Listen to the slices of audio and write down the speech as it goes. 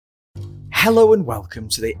Hello and welcome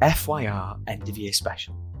to the FYR End of Year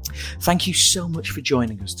Special. Thank you so much for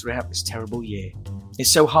joining us throughout this terrible year. It's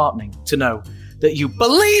so heartening to know that you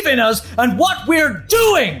believe in us and what we're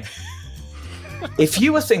doing! If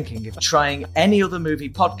you are thinking of trying any other movie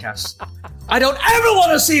podcast, I don't ever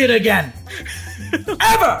want to see it again!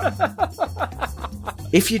 Ever!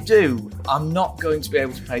 If you do, I'm not going to be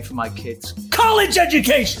able to pay for my kids' college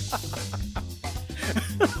education!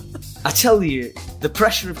 I tell you, the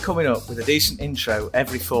pressure of coming up with a decent intro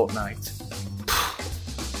every fortnight.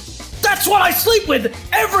 That's what I sleep with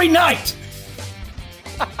every night!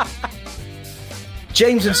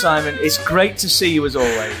 James and Simon, it's great to see you as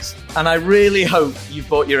always. And I really hope you've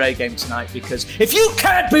bought your A game tonight, because if you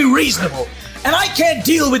can't be reasonable and I can't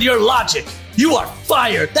deal with your logic, you are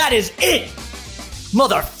fired. That is it.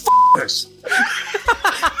 Motherfuckers.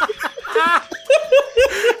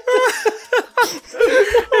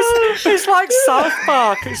 It's like South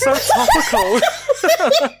Park. It's so topical.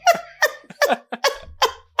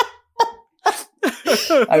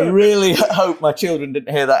 I really hope my children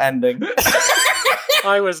didn't hear that ending.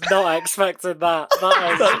 I was not expecting that.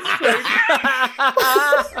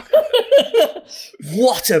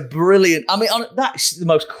 What a brilliant... I mean, that's the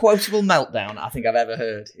most quotable meltdown I think I've ever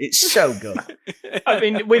heard. It's so good. I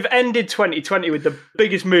mean, we've ended 2020 with the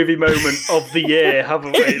biggest movie moment of the year,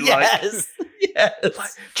 haven't we? Yes. Yes.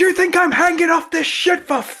 Like, do you think I'm hanging off this shit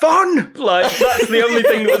for fun? Like, that's the only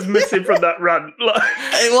thing that was missing from that rant. Like,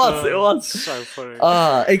 it was. So funny.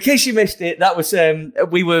 In case you missed it, that was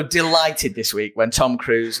we were delighted this week when Tom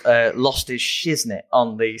Cruise lost his shiznit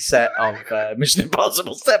on the set of Mission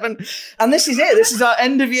Impossible 7. And this is it. This is our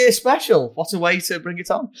end of year special. What a way to bring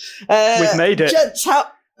it on. we've made it. Gents,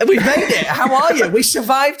 we've made it. How are you? We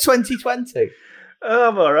survived 2020.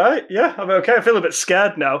 I'm all right. Yeah, I'm okay. I feel a bit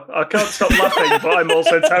scared now. I can't stop laughing, but I'm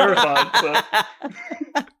also terrified.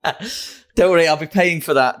 So. Don't worry, I'll be paying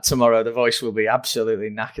for that tomorrow. The voice will be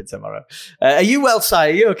absolutely knackered tomorrow. Are you well, Si?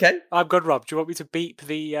 Are you okay? I'm good, Rob. Do you want me to beep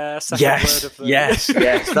the second Yes, word of the... yes.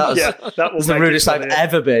 That was the rudest I've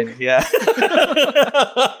ever been. Yeah.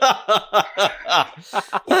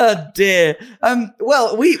 Oh, dear.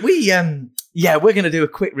 Well, we're going to do a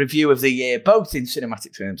quick review of the year, both in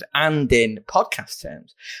cinematic terms and in podcast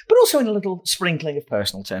terms, but also in a little sprinkling of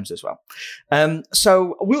personal terms as well.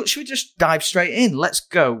 So should we just dive straight in? Let's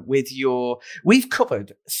go with we've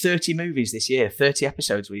covered 30 movies this year, 30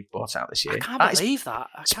 episodes we've brought out this year. I can't believe that.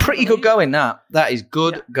 It's pretty good going, that. That is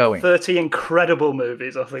good going. 30 incredible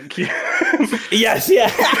movies, I think. Yes,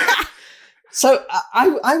 yeah. So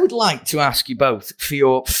I would like to ask you both for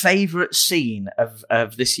your favourite scene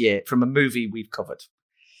of this year from a movie we've covered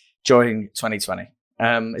during 2020.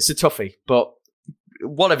 It's a toughie, but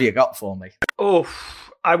what have you got for me? Oh,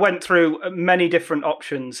 I went through many different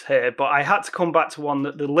options here, but I had to come back to one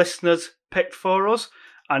that the listeners picked for us,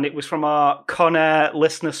 and it was from our Con Air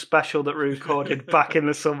listener special that we recorded back in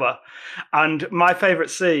the summer. And my favourite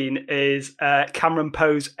scene is Cameron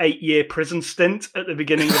Poe's 8-year prison stint at the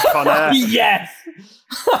beginning of Con Air. Yes!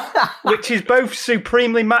 Which is both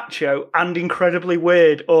supremely macho and incredibly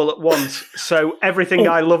weird all at once. So everything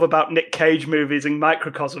I love about Nick Cage movies in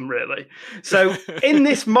microcosm, really. So in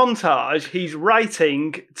this montage, he's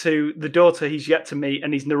writing to the daughter he's yet to meet,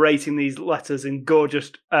 and he's narrating these letters in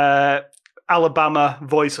gorgeous Alabama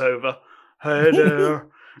voiceover.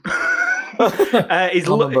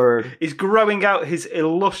 He's growing out his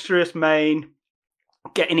illustrious mane,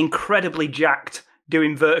 getting incredibly jacked,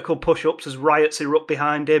 doing vertical push-ups as riots erupt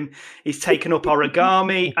behind him. He's taken up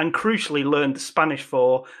origami and crucially learned the Spanish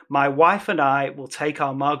for "My wife and I will take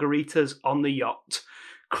our margaritas on the yacht."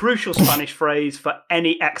 Crucial Spanish phrase for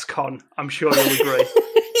any ex-con, I'm sure you'll agree.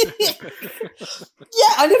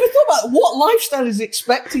 Yeah, I never thought about what lifestyle he's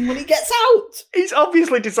expecting when he gets out. He's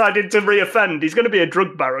obviously decided to re-offend. He's going to be a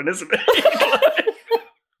drug baron, isn't he?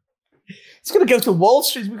 He's going to go to Wall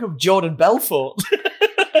Street and become Jordan Belfort.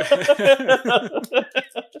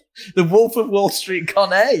 The Wolf of Wall Street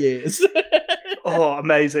Con Air years. Oh,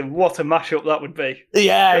 amazing. What a mashup that would be.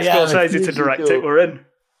 Yeah. Scorsese to direct it, we're in.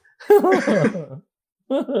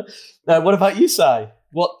 What about you, Si?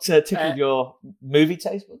 What tickled your movie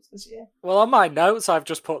taste buds this year? Well, on my notes, I've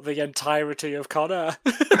just put the entirety of Con Air.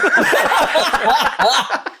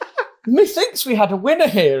 Methinks we had a winner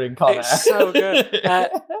here in Con Air. It's so good.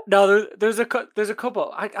 No, there's a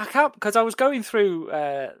couple. I can't, because I was going through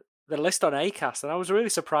the list on Acast, and I was really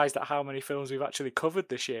surprised at how many films we've actually covered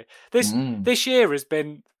this year. This year has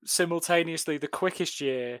been simultaneously the quickest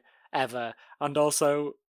year ever, and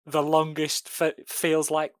also the longest, feels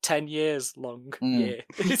like 10 years long year.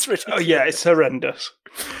 It's ridiculous. Oh yeah, it's horrendous.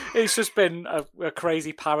 It's just been a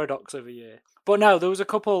crazy paradox of a year. But no, there was a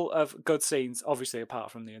couple of good scenes, obviously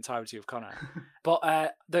apart from the entirety of Con Air.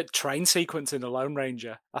 But the train sequence in The Lone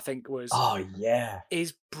Ranger, I think, was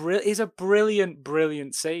is a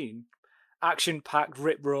brilliant scene, action-packed,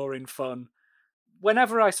 rip-roaring fun.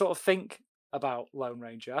 Whenever I sort of think about Lone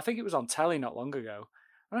Ranger, I think it was on telly not long ago,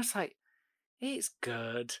 and I was like, it's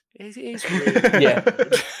good. It's really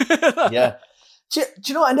good. Yeah. Do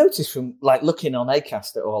you know what I noticed from like looking on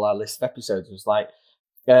Acast at all our list of episodes was like,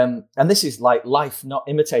 and this is like life not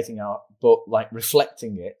imitating art, but like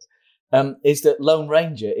reflecting it, is that Lone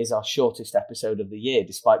Ranger is our shortest episode of the year,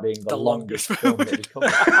 despite being the longest film that we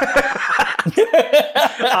covered.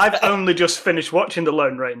 I've only just finished watching The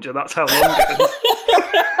Lone Ranger. That's how long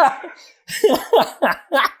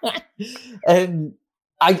it is.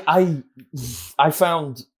 I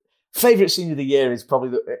found favourite scene of the year is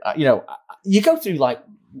probably you go through like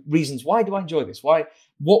reasons why do I enjoy this? What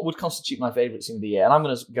would constitute my favourite scene of the year? And I'm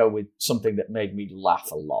going to go with something that made me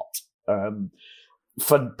laugh a lot,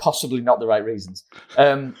 for possibly not the right reasons.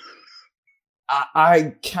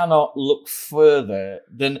 I cannot look further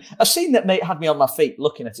than a scene that had me on my feet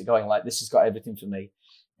looking at it going like, this has got everything for me,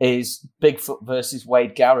 is Bigfoot versus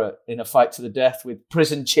Wade Garrett in a fight to the death with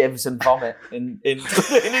prison chivs and vomit in Wade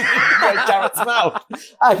Garrett's mouth.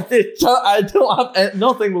 I don't have,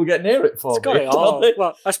 nothing will get near it for me. It's got it all.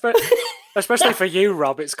 Well, especially for you,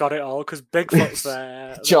 Rob, it's got it all, because Bigfoot's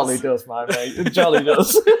there. Jolly does, my mate. Jolly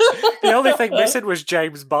does. The only thing missing was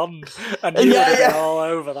James Bond, and you would have been all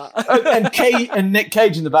over that. And Nick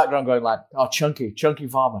Cage in the background going like, oh, chunky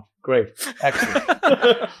vomit. Great.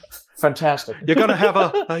 Excellent. Fantastic. You're gonna have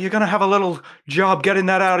a little job getting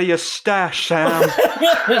that out of your stash, Sam.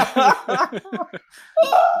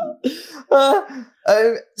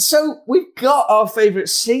 So we've got our favourite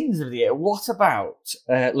scenes of the year. What about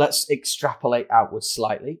let's extrapolate outwards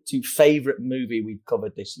slightly to favourite movie we've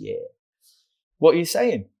covered this year? What are you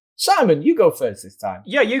saying, Simon? You go first this time.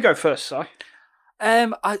 Yeah, you go first, Si.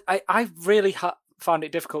 I really found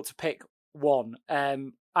it difficult to pick one.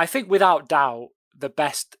 I think without doubt,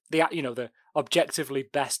 the objectively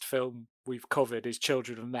best film we've covered is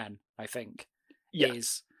Children of Men, I think.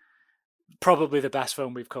 Is probably the best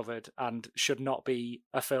film we've covered and should not be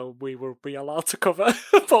a film we will be allowed to cover,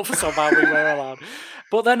 but for somehow we were allowed.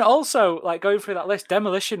 But then also, like, going through that list,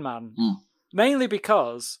 Demolition Man, mainly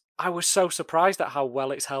because I was so surprised at how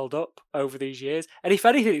well it's held up over these years. And if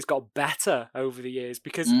anything, it's got better over the years,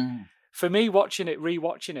 because for me,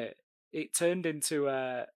 rewatching it, it turned into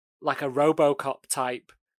like a RoboCop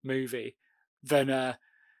type movie than a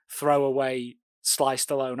throwaway Sly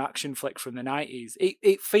Stallone action flick from the 90s.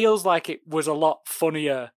 It feels like it was a lot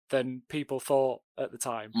funnier than people thought at the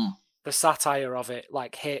time. The satire of it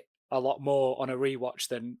like hit a lot more on a rewatch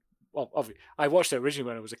than, well, obviously, I watched it originally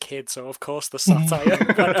when I was a kid, so of course the satire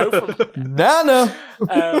went over. No.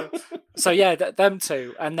 So yeah, them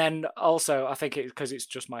two. And then also, I think because it's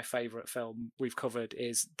just my favourite film we've covered,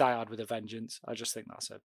 is Die Hard with a Vengeance. I just think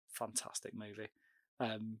that's a fantastic movie.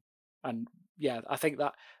 And yeah, I think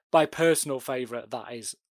that my personal favourite, that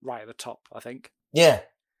is right at the top, I think. Yeah.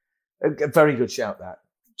 A very good shout, that.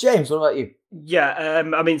 James, what about you? Yeah,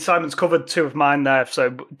 I mean, Simon's covered two of mine there. So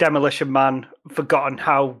Demolition Man, forgotten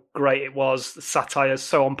how great it was. The satire is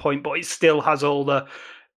so on point, but it still has all the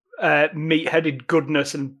meat-headed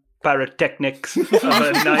goodness and pyrotechnics of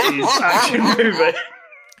a 90s action movie.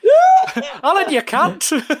 Alan, you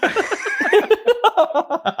can't.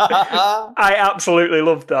 I absolutely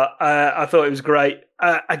loved that. I thought it was great.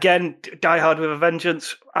 Again, Die Hard with a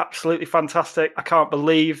Vengeance, absolutely fantastic. I can't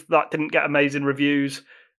believe that didn't get amazing reviews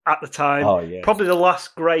at the time. Oh, yeah. Probably the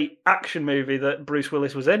last great action movie that Bruce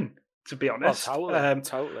Willis was in, to be honest. Oh,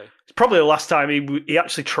 totally. It's probably the last time he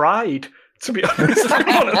actually tried, to be honest, in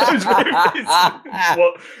one of those movies.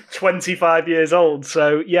 What, 25 years old?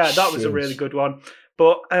 So, yeah, that was a really good one.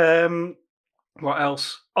 But what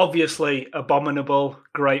else? Obviously, Abominable,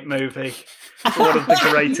 great movie. One of the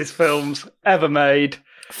greatest films ever made.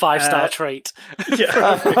 5-star treat.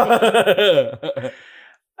 Yeah.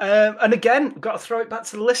 And again, got to throw it back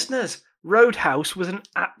to the listeners. Roadhouse was an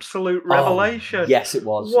absolute revelation. Yes, it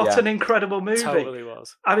was. What an incredible movie. Totally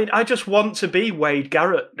was. I mean, I just want to be Wade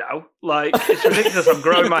Garrett now. Like, it's ridiculous. I'm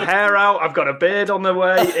growing my hair out. I've got a beard on the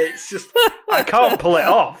way. It's just, I can't pull it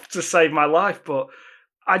off to save my life. But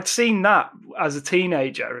I'd seen that as a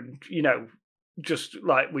teenager, and, you know, just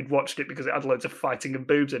like we'd watched it because it had loads of fighting and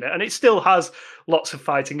boobs in it. And it still has lots of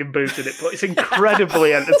fighting and boobs in it, but it's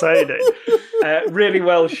incredibly entertaining. Really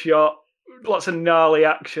well shot. Lots of gnarly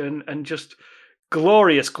action and just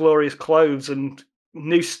glorious, glorious clothes and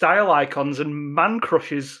new style icons and man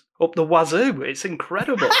crushes up the wazoo. It's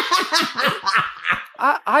incredible.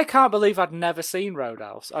 I can't believe I'd never seen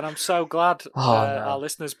Roadhouse, and I'm so glad our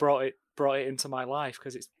listeners brought it into my life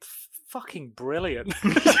because it's fucking brilliant.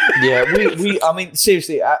 Yeah, I mean,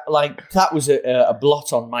 seriously, like that was a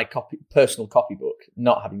blot on my personal copybook,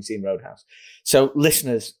 not having seen Roadhouse. So,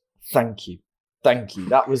 listeners, thank you.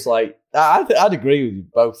 That was like, I'd agree with you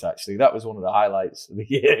both, actually. That was one of the highlights of the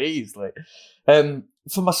year, easily.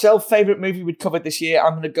 For myself, favourite movie we'd covered this year,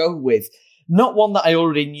 I'm going to go with not one that I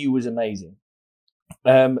already knew was amazing,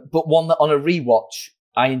 but one that on a rewatch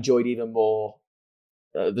I enjoyed even more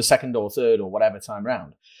the second or third or whatever time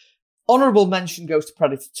round. Honourable mention goes to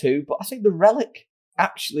Predator 2, but I think The Relic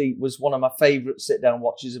actually was one of my favourite sit-down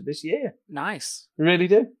watches of this year. Nice. I really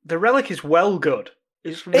do. The Relic is well good.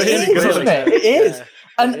 It's really it is, good. Isn't it? It is. Yeah,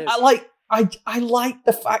 and it is. I like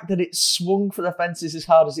the fact that it swung for the fences as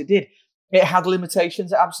hard as it did. It had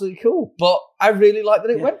limitations, absolutely cool, but I really like that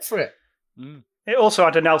it went for it. Mm. It also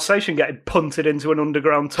had an Alsatian getting punted into an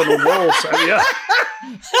underground tunnel wall, so yeah.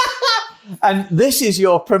 And this is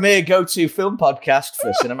your premier go-to film podcast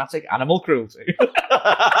for cinematic animal cruelty.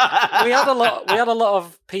 We had a lot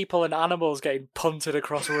of people and animals getting punted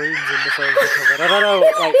across rooms in the film we covered. I don't know,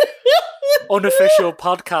 like unofficial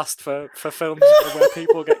podcast for films where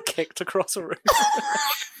people get kicked across a room.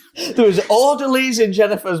 There was orderlies in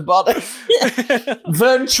Jennifer's body.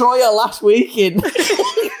 Vern Troyer last week in.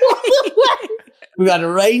 We had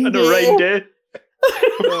a reindeer. And a reindeer.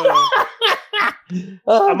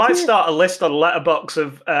 I might start a list on Letterboxd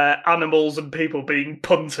of animals and people being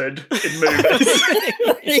punted in movies.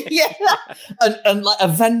 Yeah, and like a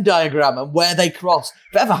Venn diagram and where they cross.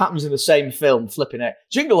 If it ever happens in the same film, flipping it.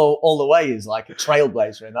 Jingle All the Way is like a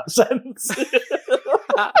trailblazer in that sense.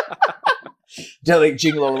 Don't think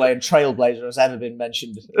Jingle All the Way and Trailblazer has ever been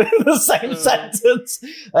mentioned in the same sentence.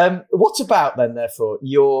 What about then, therefore,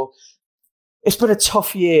 it's been a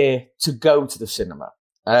tough year to go to the cinema.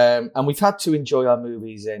 And we've had to enjoy our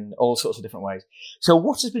movies in all sorts of different ways. So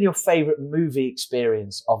what has been your favourite movie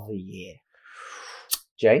experience of the year?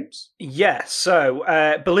 James? Yeah,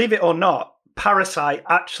 so believe it or not, Parasite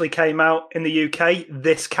actually came out in the UK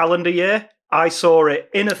this calendar year. I saw it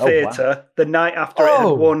in a theatre the night after it had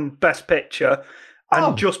won Best Picture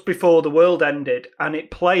and just before the world ended, and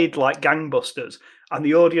it played like gangbusters, and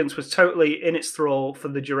the audience was totally in its thrall for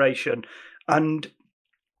the duration. And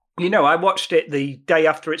you know, I watched it the day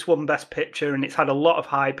after it's won Best Picture, and it's had a lot of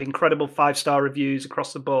hype, incredible 5-star reviews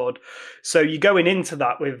across the board. So you're going into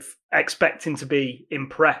that with expecting to be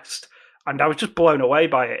impressed. And I was just blown away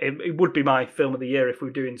by it. It would be my film of the year if we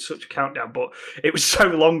were doing such a countdown, but it was so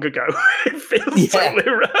long ago. It feels totally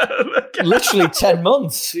rare. Literally 10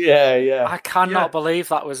 months. Yeah. I cannot believe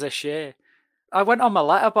that was this year. I went on my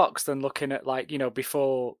Letterboxd and looking at, like, you know,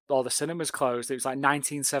 before all the cinemas closed, it was like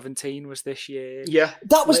 1917 was this year. Yeah.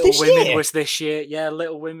 That was Little this Women year? was this year. Yeah,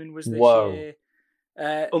 Little Women was this year.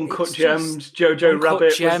 Uncut Gems, Jojo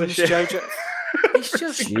Rabbit was this year. Jojo. It's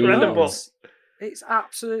just incredible. It's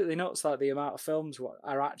absolutely nuts, like the amount of films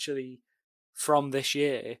are actually from this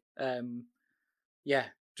year. Yeah,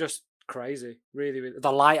 just crazy. Really, really.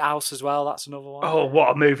 The Lighthouse as well, that's another one. Oh,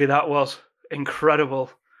 what a movie that was. Incredible.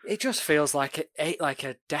 It just feels like it ate like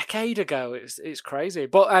a decade ago. It's crazy.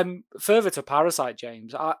 But further to Parasite,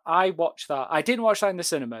 James, I watched that. I didn't watch that in the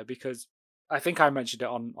cinema because I think I mentioned it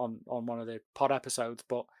on one of the pod episodes,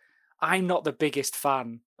 but I'm not the biggest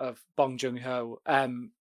fan of Bong Joon-ho.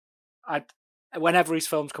 Whenever his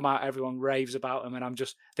films come out, everyone raves about them, and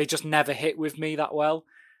they just never hit with me that well.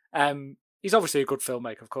 He's obviously a good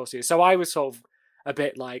filmmaker, of course he is. So I was sort of a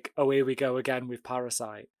bit like, oh, here we go again with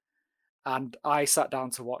Parasite. And I sat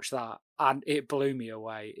down to watch that, and it blew me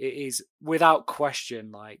away. It is, without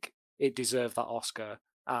question, like, it deserved that Oscar.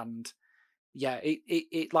 And yeah,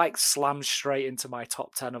 it like slams straight into my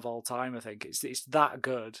top 10 of all time, I think. It's that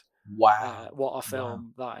good. Wow. What a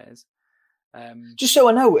film that is. Just so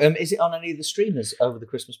I know, is it on any of the streamers over the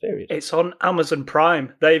Christmas period? It's on Amazon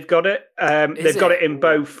Prime. They've got it. They've got it in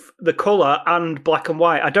both the colour and black and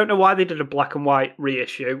white. I don't know why they did a black and white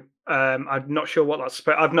reissue. I'm not sure what that's.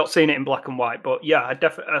 I've not seen it in black and white, but yeah, I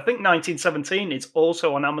think 1917 is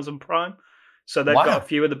also on Amazon Prime. So they've got a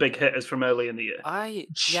few of the big hitters from early in the year.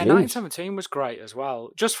 1917 was great as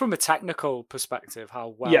well, just from a technical perspective,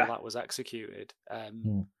 how well that was executed.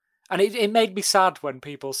 And it made me sad when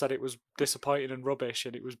people said it was disappointing and rubbish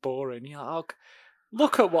and it was boring. You know,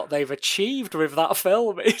 look at what they've achieved with that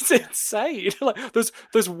film. It's insane. Like,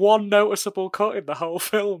 there's one noticeable cut in the whole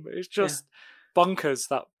film. It's just bonkers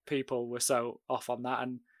that people were so off on that.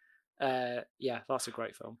 And that's a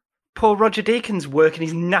great film. poor Roger Deakins working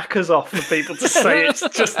his knackers off for people to say it's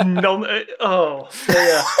just non. Oh,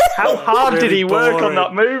 dear. How hard really did he work on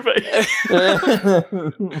that movie?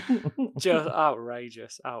 Just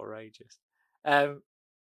outrageous.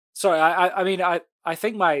 Sorry, I mean, I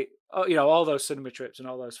think all those cinema trips and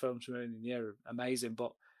all those films from earlier in the year are amazing,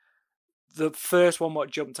 but the first one what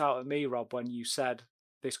jumped out at me, Rob, when you said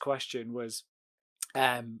this question was,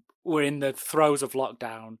 we're in the throes of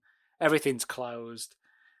lockdown, everything's closed.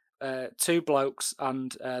 Two blokes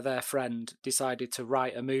and their friend decided to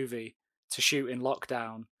write a movie to shoot in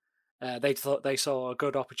lockdown. They thought they saw a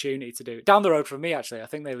good opportunity to do it. Down the road from me, actually. I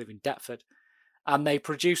think they live in Deptford. And they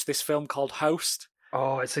produced this film called Host.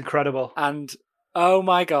 Oh, it's incredible. And, oh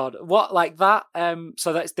my God, what, like that?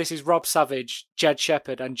 So this is Rob Savage, Jed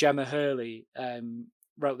Shepherd, and Gemma Hurley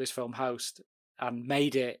wrote this film Host and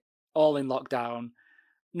made it all in lockdown.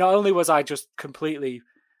 Not only was I just completely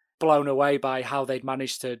blown away by how they'd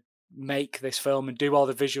managed to make this film and do all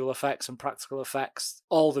the visual effects and practical effects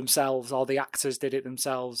all themselves. All the actors did it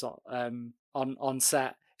themselves on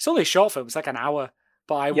set. It's only a short film; it's like an hour.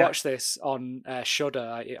 But I watched this on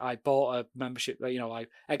Shudder. I bought a membership. I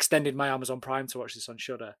extended my Amazon Prime to watch this on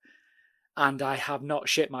Shudder, and I have not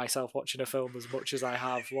shit myself watching a film as much as I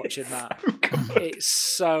have watching that. It's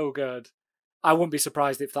so good. I wouldn't be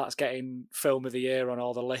surprised if that's getting Film of the Year on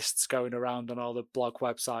all the lists going around on all the blog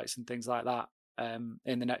websites and things like that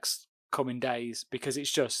in the next coming days, because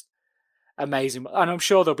it's just amazing. And I'm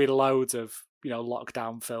sure there'll be loads of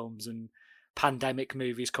lockdown films and pandemic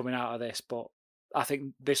movies coming out of this, but I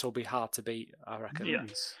think this will be hard to beat, I reckon. Yeah.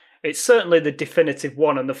 It's certainly the definitive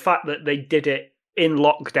one, and the fact that they did it in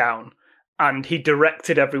lockdown and he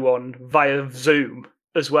directed everyone via Zoom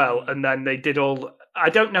as well, and then they did all... I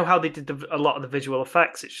don't know how they did a lot of the visual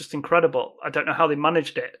effects. It's just incredible. I don't know how they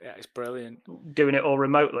managed it. Yeah, it's brilliant. Doing it all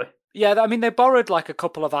remotely. Yeah, I mean, they borrowed like a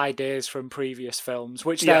couple of ideas from previous films,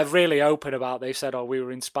 which they're really open about. They've said, we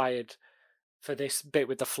were inspired for this bit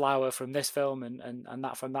with the flower from this film and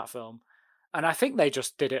that from that film. And I think they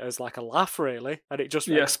just did it as like a laugh, really. And it just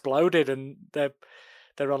exploded, and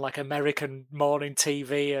they're on like American morning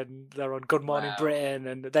TV, and they're on Good Morning Britain,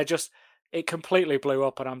 and they're just... It completely blew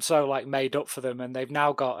up, and I'm so like made up for them. And they've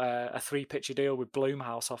now got a 3-picture deal with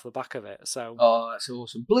Blumhouse off the back of it. So that's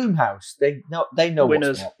awesome. Blumhouse, they know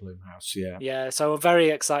winners. What's what Blumhouse, yeah. Yeah, so I'm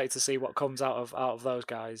very excited to see what comes out of those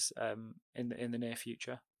guys in the near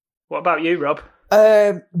future. What about you, Rob?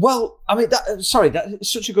 Well, I mean, that's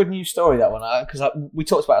such a good news story, that one, because we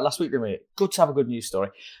talked about it last week, didn't we? Good to have a good news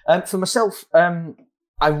story. For myself,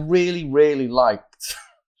 I really, really liked.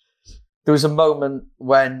 There was a moment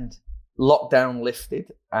when lockdown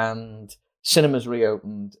lifted and cinemas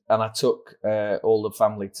reopened, and I took all the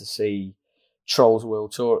family to see Trolls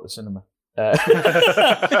World Tour at the cinema.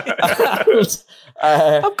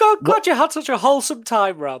 I'm glad you had such a wholesome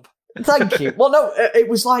time, Rob. Thank you. Well, no, it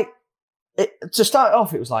was like, to start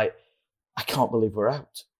off, it was like, I can't believe we're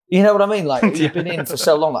out. You know what I mean? Like, you've been in for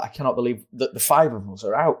so long that I cannot believe that the 5 of us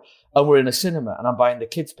are out, and we're in a cinema, and I'm buying the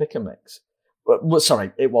kids' pick and mix. Well,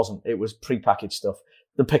 sorry, it wasn't. It was prepackaged stuff.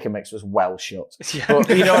 The pick and mix was well shut. But,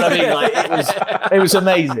 you know what I mean? Like, it was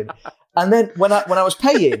amazing. And then when I was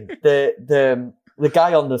paying, the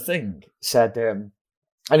guy on the thing said,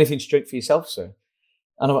 anything to drink for yourself, sir?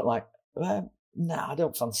 And I went like, no, I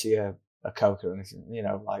don't fancy a Coke or anything,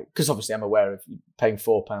 because obviously I'm aware of paying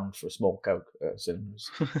 £4 for a small Coke at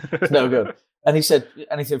cinemas. It's no good. And he said,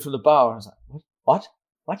 anything from the bar? And I was like, what?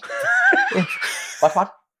 What?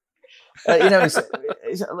 What?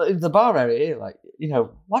 It's the bar area here, like,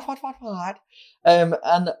 what?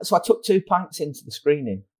 And so I took 2 pints into the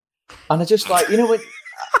screening, and I just like, when it was,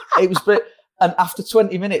 and after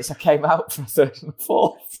 20 minutes, I came out for a 3rd and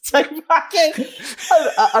 4th. Take back in.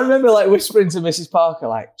 I remember like whispering to Mrs. Parker,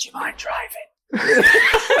 like, "Do you mind driving?"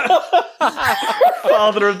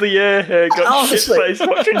 Father of the Year here, got shit face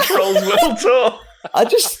watching Trolls World Tour. I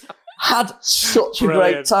just had such a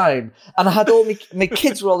great time, and I had all my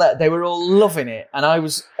kids were all there. They were all loving it, and I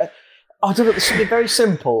was. I don't know. There's something very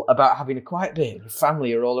simple about having a quiet beer. Your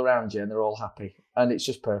family are all around you, and they're all happy, and it's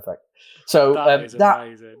just perfect. So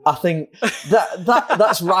that I think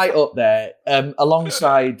that's right up there.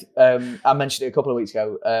 Alongside, I mentioned it a couple of weeks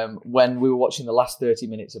ago when we were watching the last 30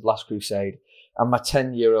 minutes of Last Crusade, and my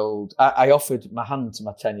 10-year-old, I offered my hand to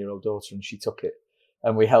my 10-year-old daughter, and she took it,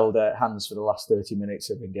 and we held hands for the last 30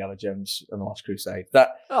 minutes of Indiana Jones and the Last Crusade.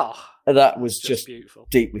 That was just beautiful,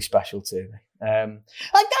 deeply special to me.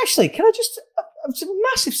 Actually, can I just it's a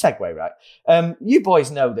massive segue, right? You boys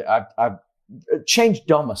know that I've changed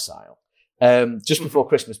domicile. Just before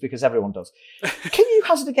Christmas, because everyone does. Can you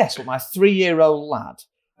hazard a guess what my 3-year-old lad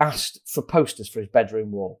asked for posters for his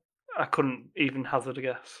bedroom wall? I couldn't even hazard a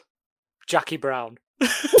guess. Jackie Brown.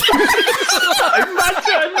 Imagine.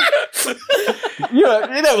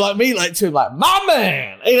 Like me, like my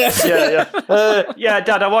man. Yeah,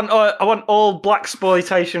 Dad. I want all black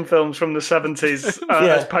exploitation films from the 70s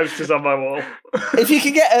as posters on my wall. If you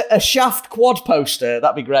could get a Shaft quad poster,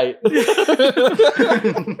 that'd be great.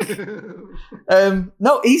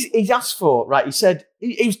 No, he's asked for, right. He said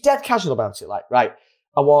he was dead casual about it. Like, right,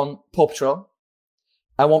 I want Paw Patrol,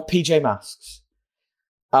 I want PJ Masks,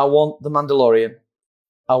 I want The Mandalorian,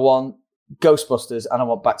 I want Ghostbusters, and I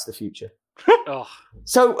want Back to the Future. Oh.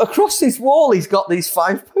 So across his wall, he's got these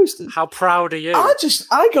 5 posters. How proud are you?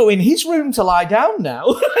 I go in his room to lie down now.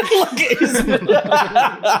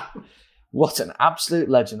 What an absolute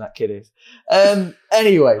legend that kid is.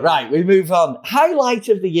 Anyway, right, we move on. Highlight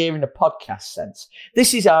of the year in a podcast sense.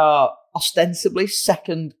 This is our ostensibly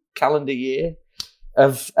second calendar year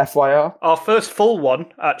of FYR. Our first full one,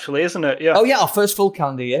 actually, isn't it? Yeah. Oh, yeah, our first full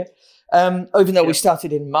calendar year. Even though we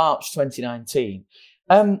started in March 2019.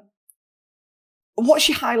 What's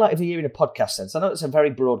your highlight of the year in a podcast sense? I know it's a very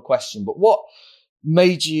broad question, but what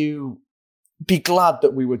made you be glad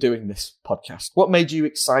that we were doing this podcast? What made you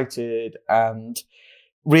excited and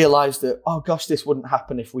realise that, oh gosh, this wouldn't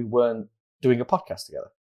happen if we weren't doing a podcast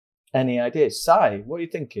together? Any ideas? Si, what are you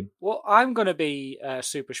thinking? Well, I'm going to be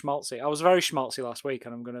super schmaltzy. I was very schmaltzy last week,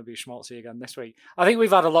 and I'm going to be schmaltzy again this week. I think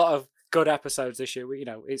we've had a lot of good episodes this year.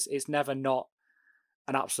 It's never not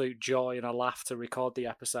an absolute joy and a laugh to record the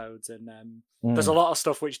episodes, and there's a lot of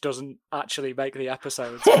stuff which doesn't actually make the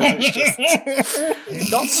episodes. It's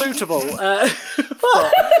just not suitable.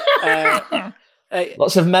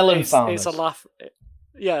 Lots of melon farmers. It's a laugh.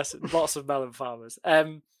 Yes, lots of melon farmers.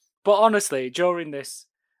 But honestly, during this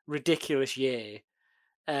ridiculous year,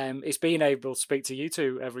 it's being able to speak to you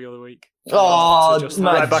two every other week.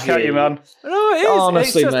 Right back at you, man. No, it is.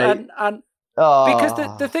 Honestly, it's just, mate.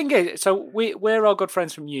 Because the thing is, so we're all good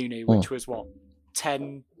friends from uni, which was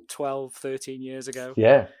 10, 12, 13 years ago.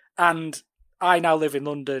 Yeah. And I now live in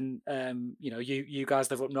London. You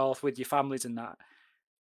guys live up north with your families and that.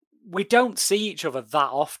 We don't see each other that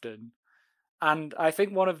often. And I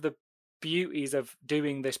think one of the beauties of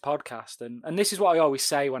doing this podcast, and this is what I always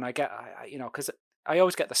say when I get, because I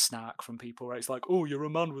always get the snark from people, right? It's like, oh, you're a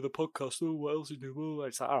man with a podcast. Oh, what else you do? Oh,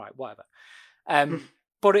 it's like, all right, whatever.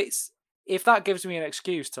 But if that gives me an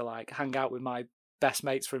excuse to like hang out with my best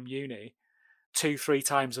mates from uni 2-3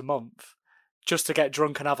 times a month, just to get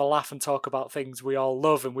drunk and have a laugh and talk about things we all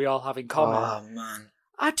love and we all have in common. Oh man,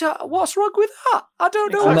 what's wrong with that? I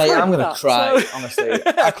don't know. Mate, I'm going to cry. So... Honestly,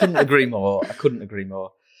 I couldn't agree more.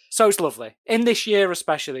 So it's lovely. In this year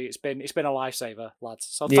especially, it's been a lifesaver, lads.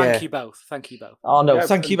 So thank you both. Thank you both. Oh no,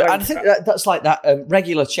 thank you. I think that's like that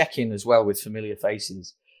regular check-in as well with familiar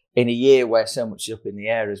faces in a year where so much is up in the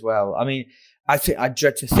air as well. I mean, I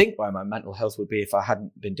dread to think where my mental health would be if I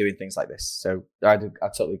hadn't been doing things like this. So I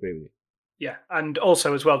totally agree with you. Yeah, and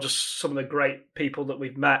also as well, just some of the great people that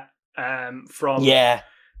we've met from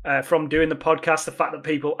doing the podcast. The fact that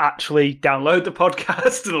people actually download the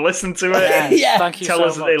podcast and listen to it, thank you. Tell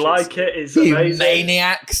us that they like it is amazing. You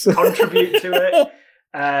maniacs, contribute to it.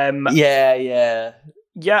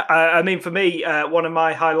 Yeah, I mean, for me, one of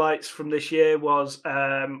my highlights from this year was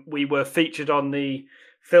we were featured on the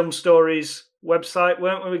Film Stories website,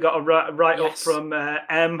 weren't we? We got a write-up from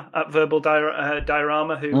M at Verbal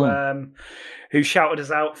Diorama, who shouted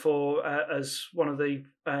us out for as one of the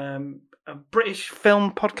British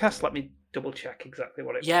film podcasts. Let me double-check exactly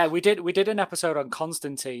what it was. Yeah, we did an episode on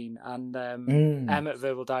Constantine, and M at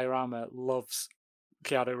Verbal Diorama loves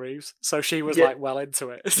Keanu Reeves, so she was like well into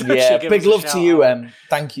it. So big love to you, Em.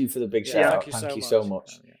 Thank you for the big shout out. Thank you so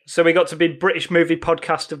much. So we got to be British Movie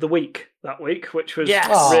Podcast of the Week that week, which was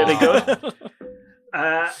really good.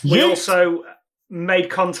 We also made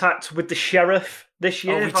contact with the sheriff this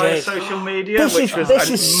year via social media, which was this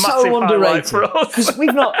is so underrated for us. Because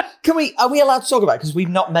we've not. Are we allowed to talk about it? Because we've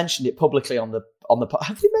not mentioned it publicly on the.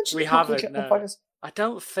 Have we mentioned we it haven't, publicly? no. I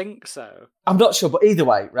don't think so. I'm not sure, but either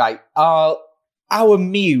way, right. Our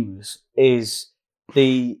muse is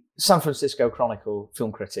the San Francisco Chronicle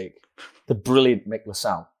film critic, the brilliant Mick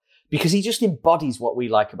LaSalle, because he just embodies what we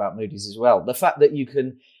like about movies as well. The fact that you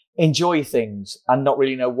can enjoy things and not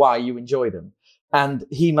really know why you enjoy them. And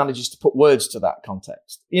he manages to put words to that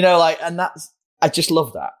context, and I just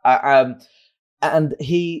love that. And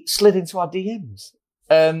he slid into our DMs.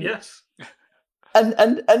 Yes.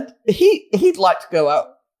 And he'd like to go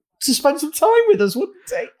out to spend some time with us, wouldn't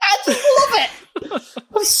he? I just love it.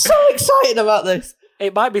 I'm so excited about this.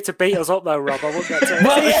 It might be to beat us up though, Rob. I wouldn't get to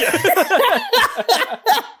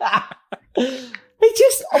He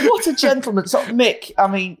just, what a gentleman. So, Mick, I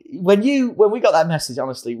mean, when we got that message,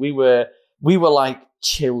 honestly, we were like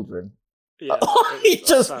children. Yeah,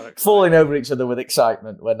 just so falling over each other with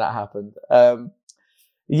excitement when that happened. I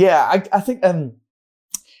think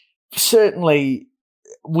certainly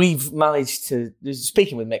we've managed to.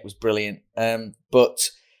 Speaking with Mick was brilliant, but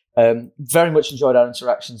very much enjoyed our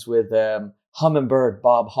interactions with Hummingbird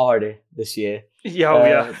Bob Hardy this year.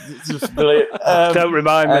 Yeah, just brilliant. Don't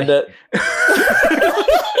remind me.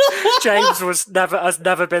 James has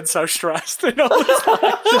never been so stressed in all his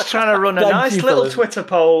life. Just trying to run a nice little Twitter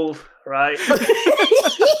poll, right?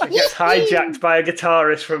 It gets hijacked by a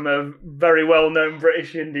guitarist from a very well-known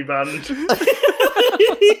British indie band.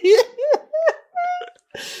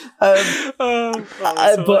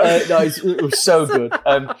 It was so good.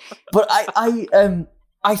 But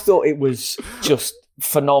I thought it was just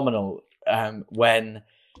phenomenal when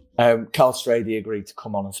Carl Strady agreed to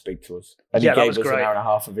come on and speak to us. And he gave us an hour and a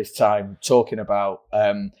half of his time talking about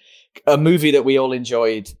a movie that we all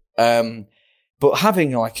enjoyed. But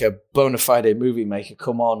having like a bona fide movie maker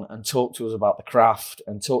come on and talk to us about the craft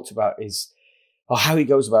and talked about how he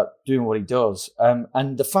goes about doing what he does.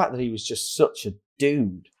 And the fact that he was just such a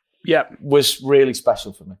dude was really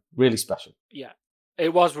special for me. Really special. Yeah.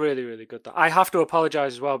 It was really, really good. I have to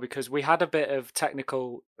apologise as well because we had a bit of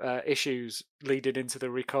technical issues leading into the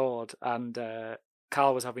record and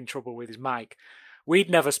Carl was having trouble with his mic. We'd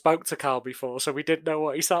never spoke to Carl before, so we didn't know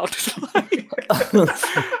what he sounded like.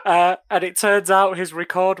 And it turns out his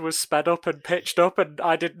record was sped up and pitched up and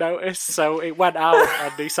I didn't notice, so it went out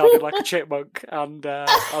and he sounded like a chipmunk. And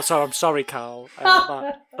so I'm sorry, Carl,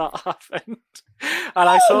 that happened. And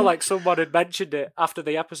I saw like someone had mentioned it after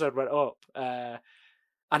the episode went up.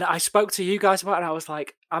 And I spoke to you guys about it and I was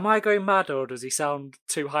like, am I going mad or does he sound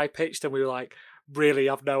too high-pitched? And we were like, really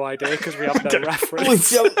have no idea because we have no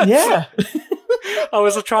reference. Yeah. I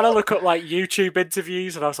was trying to look up like YouTube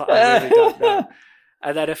interviews and I was like, I really don't know.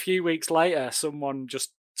 And then a few weeks later, someone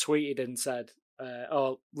just tweeted and said,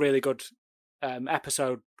 really good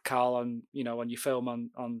episode, Carl, on your film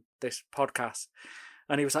on this podcast.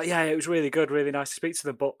 And he was like, yeah, it was really good, really nice to speak to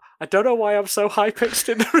them. But I don't know why I'm so high-pitched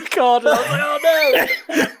in the record. And I was like, oh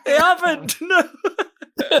no, they haven't. No.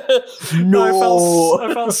 No.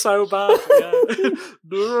 I felt so bad. Yeah.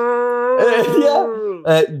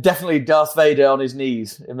 No. Definitely Darth Vader on his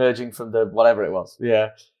knees, emerging from the whatever it was. Yeah.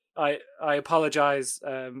 I apologise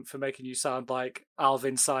for making you sound like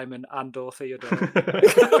Alvin, Simon, and/or Theodore.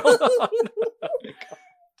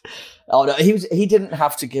 Oh no, he didn't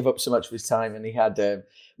have to give up so much of his time, and we had an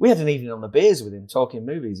evening on the beers with him talking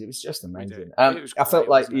movies. It was just amazing. I felt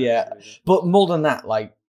like but more than that,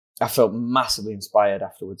 like I felt massively inspired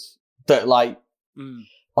afterwards. That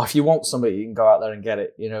if you want somebody, you can go out there and get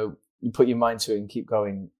it. You put your mind to it and keep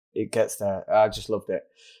going. It gets there. I just loved it.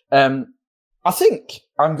 I think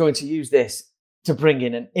I'm going to use this to bring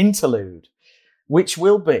in an interlude, which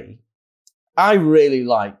will be, I really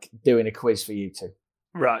like doing a quiz for you two.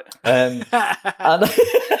 Right. And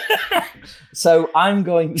so I'm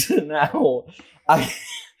going to now,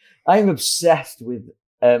 I'm obsessed with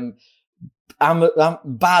bad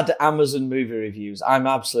Amazon movie reviews. I'm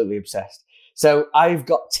absolutely obsessed. So I've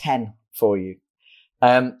got 10 for you.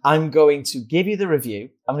 I'm going to give you the review.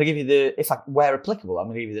 I'm going to give you where applicable, I'm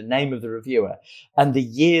going to give you the name of the reviewer and the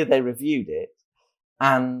year they reviewed it.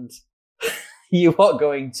 And you are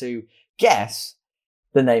going to guess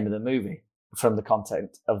the name of the movie from the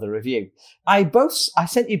content of the review. I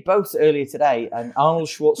sent you both earlier today an Arnold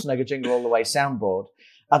Schwarzenegger Jingle All the Way soundboard.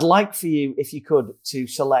 I'd like for you, if you could, to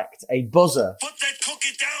select a buzzer. Put that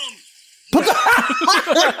cookie down!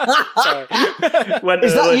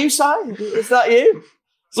 Is that you, Si? Is that you?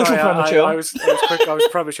 Sorry, premature. I was quick. I was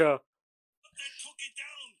premature. Put that cookie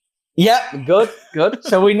down! Yeah, good.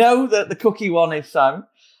 So we know that the cookie one is Sam.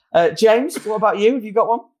 James, what about you? Have you got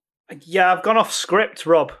one? Yeah, I've gone off script,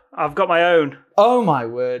 Rob. I've got my own. Oh, my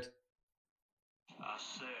word. I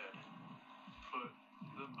said, put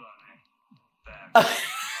the bunny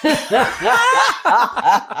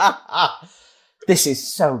back. This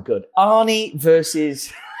is so good. Arnie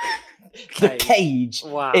versus the Cage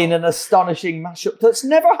in an astonishing mashup that's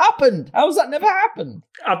never happened. How's that never happened?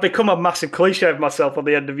 I've become a massive cliche of myself on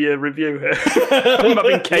the end of your review here. I'm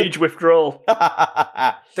having Cage withdrawal.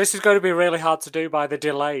 This is going to be really hard to do by the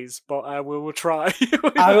delays, but we will try.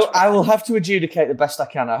 I will have to adjudicate the best I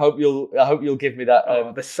can. I hope you'll give me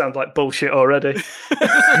that. This sounds like bullshit already.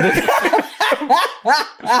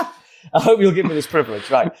 I hope you'll give me this privilege.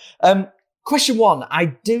 Right. Question 1. I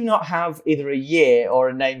do not have either a year or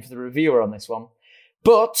a name for the reviewer on this one,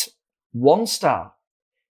 but 1 star.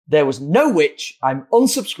 There was no witch. I'm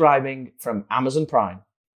unsubscribing from Amazon Prime.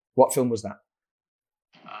 What film was that?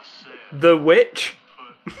 I said, The Witch.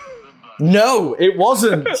 put the button. No, it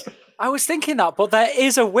wasn't. I was thinking that, but there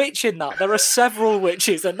is a witch in that. There are several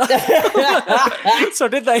witches, and so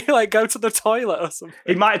did they like go to the toilet or something?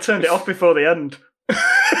 He might have turned it off before the end.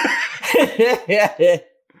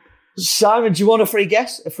 Simon, do you want a free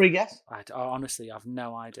guess? I honestly have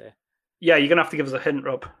no idea. Yeah, you're going to have to give us a hint,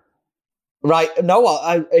 Rob. Right.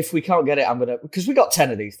 No, if we can't get it, I'm going to... Because we got 10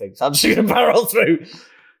 of these things. I'm just going to barrel through.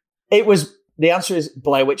 The answer is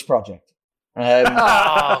Blair Witch Project. Oh,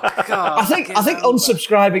 God. I think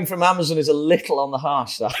unsubscribing from Amazon is a little on the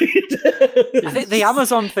harsh side. I think the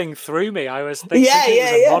Amazon thing threw me. I was thinking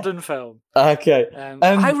it was a modern film. Okay.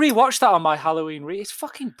 I rewatched that on my Halloween It's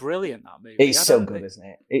fucking brilliant, that movie. It's so good, isn't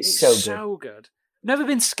it? It's so good. Never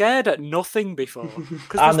been scared at nothing before.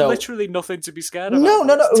 Because there's literally nothing to be scared about.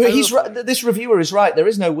 No. He's right. This reviewer is right. There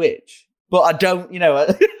is no witch. But I don't, I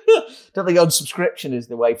don't think unsubscription is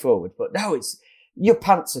the way forward. But no, your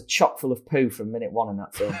pants are chock full of poo from minute one in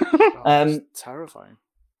that film. It's terrifying.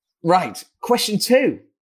 Right. Question 2.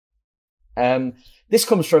 This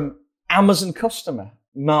comes from Amazon customer,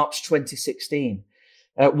 March 2016.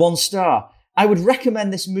 1 star. I would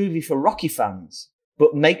recommend this movie for Rocky fans,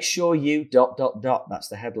 but make sure you ... That's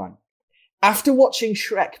the headline. After watching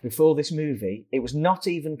Shrek before this movie, it was not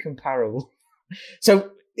even comparable.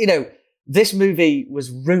 So, this movie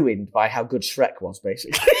was ruined by how good Shrek was,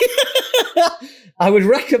 basically. I would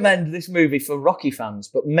recommend this movie for Rocky fans,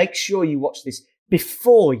 but make sure you watch this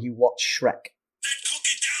before you watch Shrek. Then cook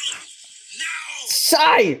it down now.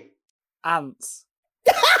 Sigh! Ants.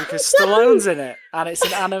 Because Stallone's in it, and it's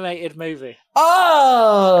an animated movie.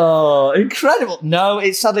 Oh, incredible. No,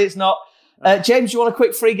 sadly it's not. James, you want a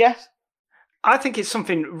quick free guess? I think it's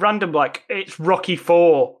something random, like it's Rocky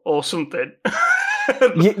 4 or something.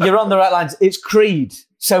 You're on the right lines. It's Creed.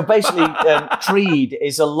 So basically, Creed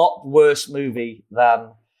is a lot worse movie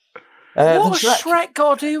than what Shrek. has Shrek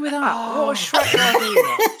got to do with that? What has Shrek got to do with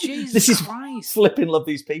that? Jesus This is Christ. flipping love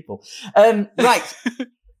these people. Right.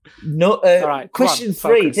 No. All right, Question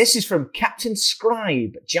 3. focus. This is from Captain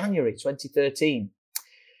Scribe, January 2013.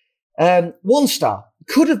 1 star.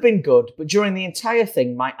 Could have been good, but during the entire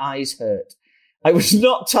thing, my eyes hurt. I was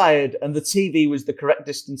not tired, and the TV was the correct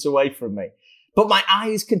distance away from me. But my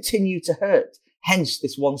eyes continued to hurt. Hence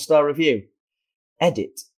this 1 star review.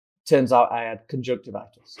 Edit. Turns out I had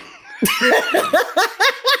conjunctivitis.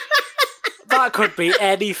 That could be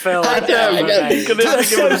any film. I know. The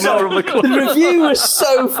The review was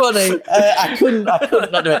so funny. I couldn't not do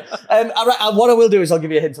it. All right, what I will do is I'll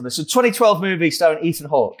give you a hint on this. So 2012 movie starring Ethan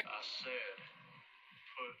Hawke.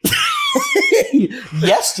 I said,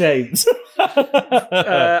 Yes, James.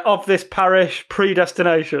 Of this parish,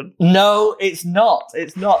 Predestination. No, it's not.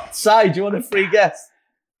 It's not. Si, do you want a free guess?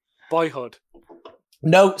 Boyhood.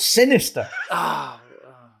 No, Sinister.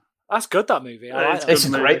 That's good, that movie. I like that. It's a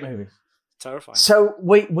great movie. Terrifying. So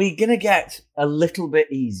we're going to get a little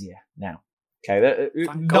bit easier now. Okay.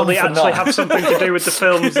 Will they actually have something to do with the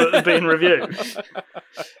films that are being reviewed?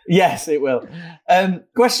 Yes, it will.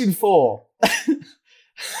 Question 4.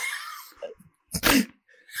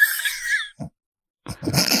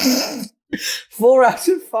 4 out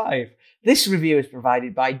of 5. This review is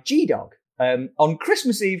provided by G-Dog on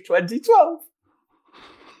Christmas Eve 2012.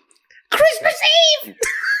 Christmas Eve!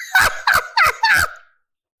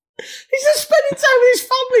 He's just spending time with his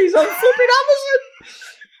family. He's on flipping Amazon.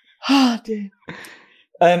 Ah, dear.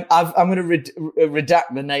 I'm going to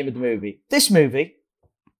redact the name of the movie. This movie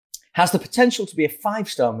has the potential to be a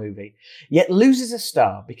 5-star movie, yet loses a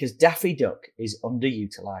star because Daffy Duck is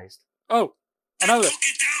underutilized. Oh, I know cook it.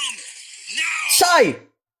 it down now. Sai!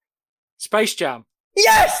 Space Jam.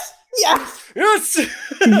 Yes! Yes! Yes!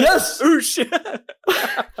 Yes! Oosh!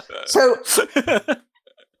 So,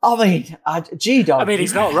 I mean, G-Dog. I mean,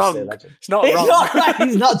 he's not wrong. It's not He's wrong. not right.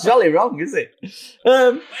 He's not jolly wrong, is he?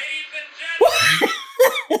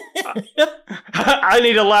 I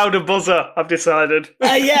need a louder buzzer, I've decided.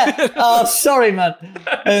 Yeah. Oh, sorry, man.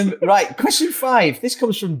 Right. Question 5. This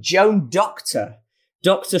comes from Joan Doctor.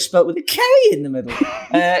 Doctor spelt with a K in the middle.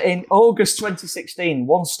 In August 2016,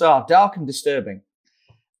 1 star, dark and disturbing.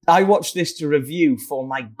 I watched this to review for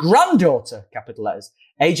my granddaughter, capital letters,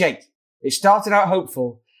 age 8. It started out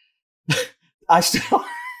hopeful.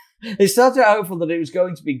 It started out hopeful that it was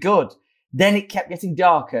going to be good. Then it kept getting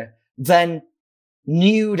darker. Then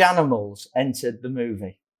nude animals entered the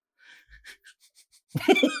movie.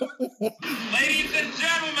 Ladies and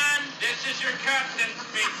gentlemen, this is your captain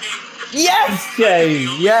speaking. Yes,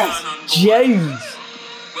 James. Yes, James.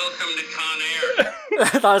 Welcome to Con Air.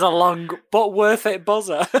 That was a long but worth it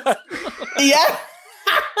buzzer. Yeah.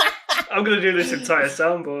 I'm going to do this entire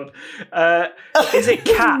soundboard. Is it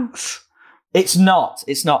Cats? It's not.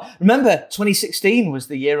 It's not. Remember, 2016 was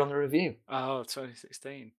the year on the review. Oh,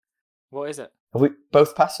 2016. What is it? Are we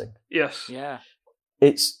both passing? Yes. Yeah.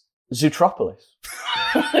 It's Zootropolis.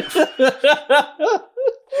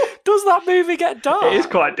 Does that movie get dark? It is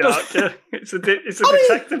quite dark, yeah. It's a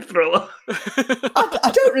detective thriller.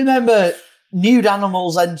 I don't remember nude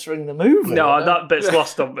animals entering the movie. No, that bit's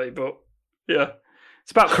lost on me, but yeah.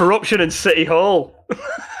 It's about corruption in City Hall.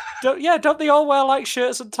 Don't they all wear like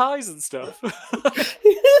shirts and ties and stuff?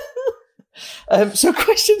 So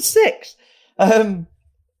question 6.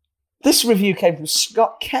 This review came from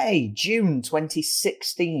Scott K, June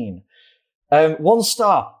 2016. 1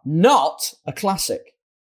 star, not a classic.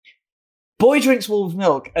 Boy drinks wool's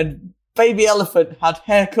milk and baby elephant had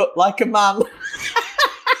haircut like a man.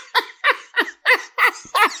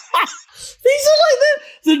 These are like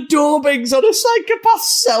the daubings on a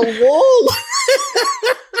psychopath's cell wall.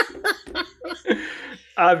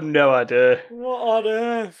 I have no idea. What on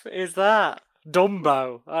earth is that?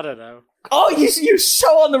 Dumbo? I don't know. Oh, you're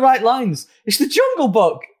so on the right lines. It's the Jungle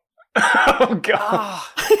Book. Oh, God.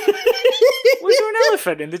 Ah. Was there an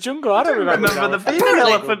elephant in the jungle? I don't remember the baby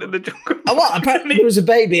elephant in the jungle. Oh, well, apparently there was a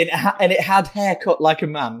baby and it had haircut like a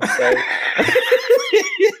man. So.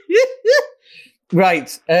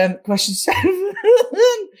 Right, question 7.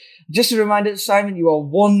 Just a reminder, Simon, you are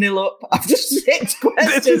 1-0 up after 6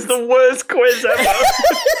 questions. This is the worst quiz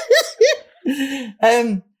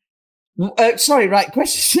ever. Sorry, right,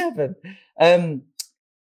 question 7.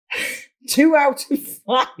 2 out of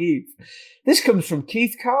 5. This comes from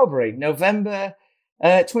Keith Carberry, November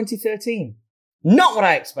 2013. Not what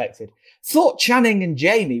I expected. Thought Channing and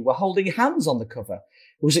Jamie were holding hands on the cover.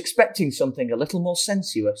 Was expecting something a little more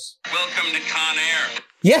sensuous. Welcome to Con Air.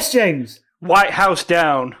 Yes, James. White House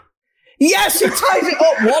Down. Yes, he ties it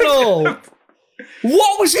up 1-1.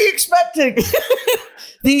 What was he expecting?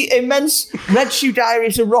 The immense Red Shoe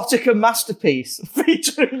Diaries erotica masterpiece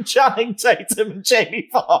featuring Channing Tatum and Jamie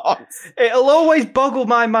Foxx. It'll always boggle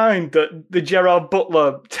my mind that the Gerard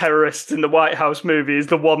Butler terrorist in the White House movie is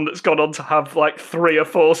the one that's gone on to have like 3 or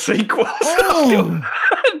 4 sequels. Oh.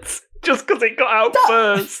 Just because it got out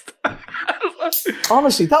first.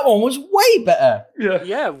 Honestly, that one was way better.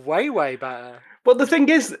 Yeah, way better. But the thing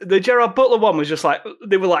is, the Gerard Butler one was just like,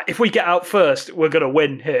 they were like, if we get out first, we're going to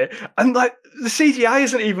win here. And like, the CGI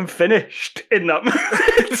isn't even finished in that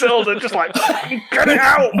movie. So they're just like, get it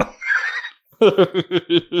out.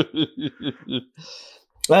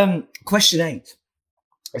 Question 8.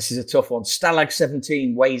 This is a tough one. Stalag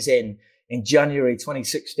 17 weighs in January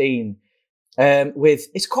 2016 with,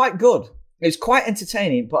 it's quite good. It's quite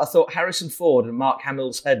entertaining, but I thought Harrison Ford and Mark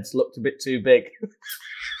Hamill's heads looked a bit too big.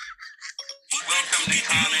 Welcome to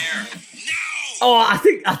Con Air. No! Oh, I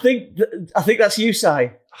think that's you, Si.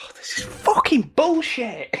 Oh, this is fucking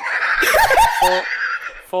bullshit.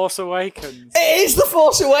 Force Awakens. It is The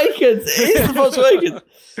Force Awakens. It is The Force Awakens.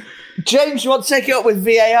 James, you want to take it up with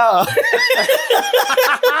VAR?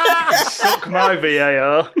 Suck my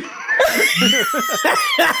VAR.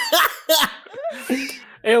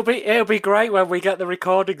 It'll be great when we get the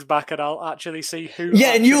recordings back and I'll actually see who.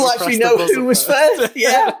 Yeah, and you'll actually know who was first.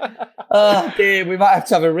 Yeah. Oh dear, we might have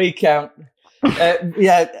to have a recount.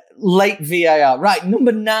 Late VAR. Right,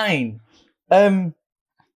 number 9.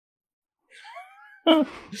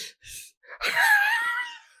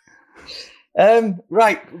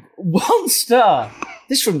 Right, 1 star.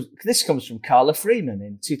 This comes from Carla Freeman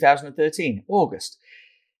in 2013, August.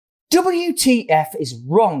 WTF is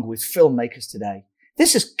wrong with filmmakers today?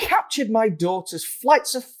 This has captured my daughter's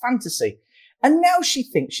flights of fantasy, and now she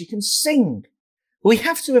thinks she can sing. We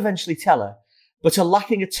have to eventually tell her, but are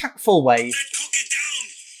lacking a tactful way. Cook it down.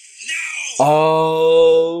 No!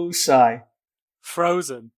 Oh, sigh.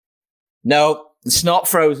 Frozen. No, it's not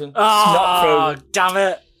Frozen. It's Oh, not Frozen. damn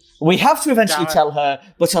it. We have to eventually tell her,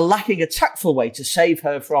 but are lacking a tactful way to save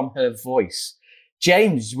her from her voice.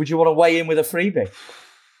 James, would you want to weigh in with a freebie?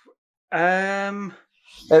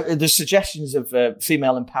 There's suggestions of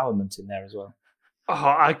female empowerment in there as well.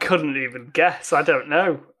 Oh, I couldn't even guess. I don't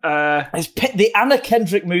know. It's the Anna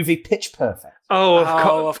Kendrick movie Pitch Perfect. Oh,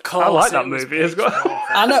 of course. I like that movie as well.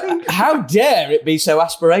 Anna, how dare it be so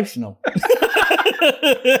aspirational?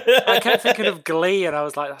 I kept thinking of Glee and I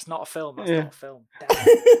was like, that's not a film. That's not a film.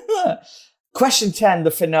 Damn. Question 10,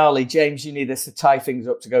 the finale. James, you need this to tie things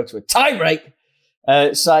up to go to a tie break.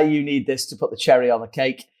 Si, you need this to put the cherry on the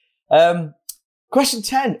cake. Question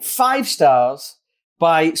 10, 5 stars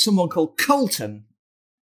by someone called Colton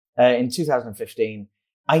in 2015.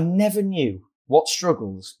 I never knew what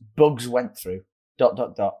struggles Bugs went through. ...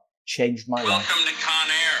 Changed my life. Welcome to Con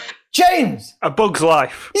Air. James! A Bug's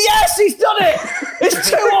Life. Yes, he's done it!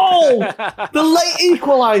 It's 2-2! The late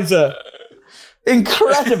equaliser.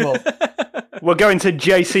 Incredible. We're going to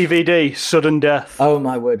JCVD, Sudden Death. Oh,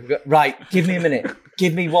 my word. Right, give me a minute.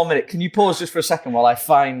 Give me 1 minute. Can you pause just for a second while I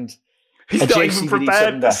find He's not even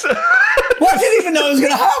prepared. Well, I didn't even know it was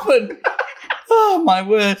going to happen. Oh, my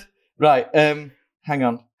word. Right, hang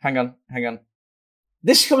on.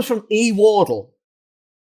 This comes from E. Wardle.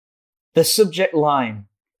 The subject line,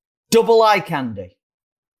 double eye candy.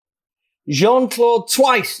 Jean-Claude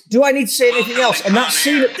twice. Do I need to say anything else? And that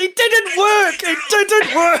scene... It didn't work!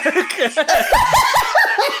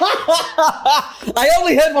 I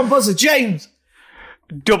only heard one buzzer. James.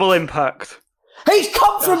 Double Impact. He's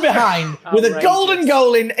come from behind with a golden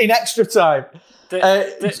goal in extra time.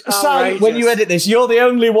 Sam, when you edit this, you're the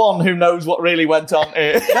only one who knows what really went on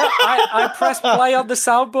here. I pressed play on the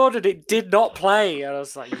soundboard and it did not play. And I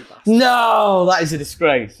was like, you bastard. No, that is a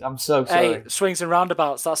disgrace. I'm so sorry. Hey, swings and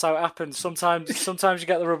roundabouts, that's how it happens. Sometimes you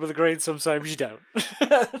get the rub of the green, sometimes you don't.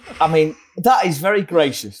 I mean, that is very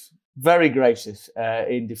gracious. Very gracious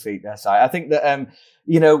in defeat there, Si. I think that,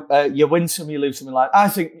 you win some, you lose some. I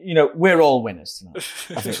think, we're all winners tonight.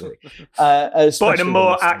 I think really. But in a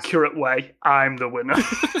more accurate way, I'm the winner.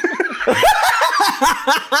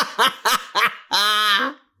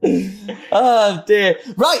 Oh, dear.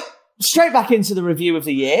 Right, straight back into the review of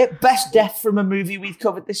the year. Best death from a movie we've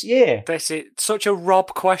covered this year. This is such a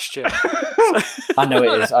Rob question. I know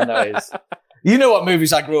it is. You know what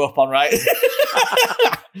movies I grew up on, right?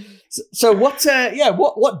 So what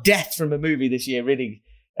death from a movie this year really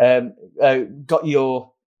got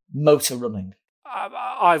your motor running?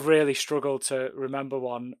 I've really struggled to remember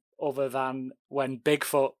one other than when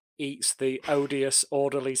Bigfoot eats the odious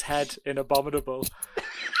orderly's head in Abominable.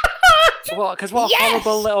 Because what a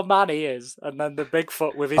horrible little man he is, and then the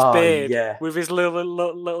Bigfoot with his beard, with his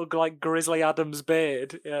little like Grizzly Adams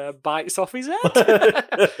beard, bites off his head.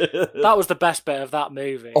 That was the best bit of that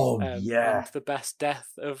movie. And the best death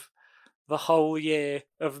of the whole year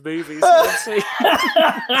of movies I've seen.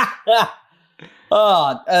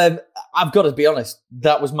 I've got to be honest,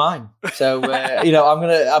 that was mine. So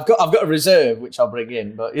I've got a reserve which I'll bring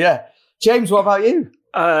in. But yeah, James, what about you?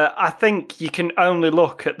 I think you can only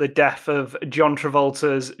look at the death of John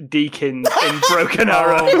Travolta's Deakins in Broken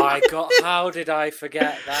Arrow. Oh my God, how did I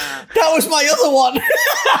forget that? That was my other one.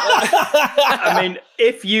 I mean,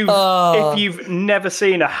 if you've never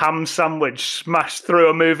seen a ham sandwich smashed through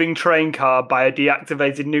a moving train car by a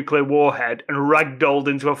deactivated nuclear warhead and ragdolled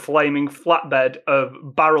into a flaming flatbed of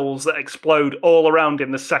barrels that explode all around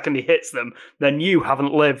him the second he hits them, then you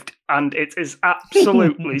haven't lived. And it is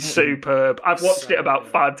absolutely superb. I've watched it about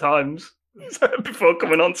 5 times before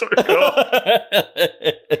coming on to record.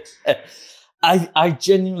 I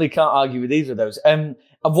genuinely can't argue with either of those.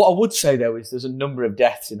 What I would say, though, is there's a number of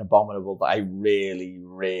deaths in Abominable that I really,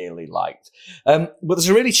 really liked. But there's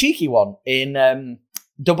a really cheeky one in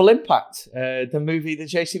Double Impact, the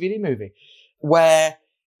JCVD movie, where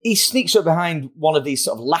he sneaks up behind one of these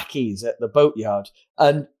sort of lackeys at the boatyard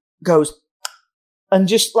and goes... And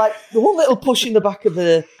just like the one little push in the back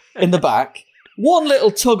one little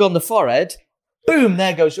tug on the forehead, boom,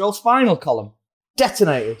 there goes your old spinal column.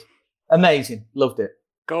 Detonated. Amazing. Loved it.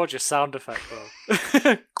 Gorgeous sound effect, bro.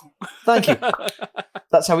 Thank you.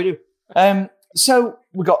 That's how we do. So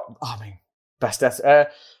we got, best death.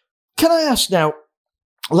 Can I ask now,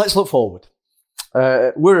 let's look forward.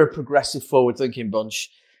 We're a progressive, forward-thinking bunch.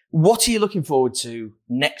 What are you looking forward to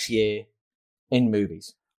next year in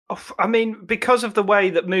movies? I mean, because of the way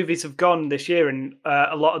that movies have gone this year and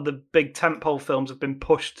a lot of the big tentpole films have been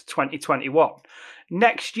pushed to 2021,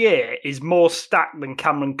 next year is more stacked than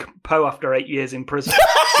Cameron Poe after 8 years in prison.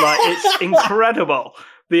 It's incredible,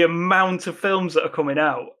 the amount of films that are coming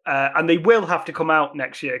out. And they will have to come out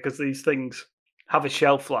next year because these things have a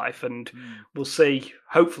shelf life and we'll see.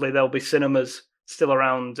 Hopefully there'll be cinemas still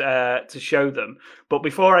around to show them. But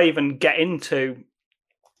before I even get into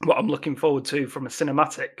what I'm looking forward to from a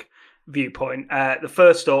cinematic viewpoint. The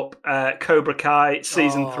first up, Cobra Kai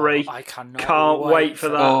Season 3. I can't wait for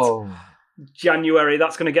that. January,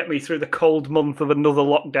 that's going to get me through the cold month of another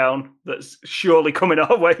lockdown that's surely coming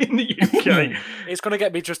our way in the UK. It's going to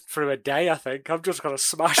get me just through a day, I think. I'm just going to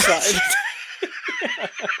smash that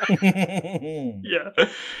in. Yeah.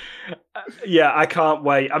 Yeah, I can't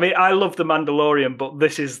wait. I mean, I love The Mandalorian, but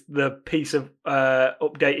this is the piece of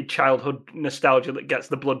updated childhood nostalgia that gets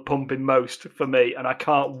the blood pumping most for me, and I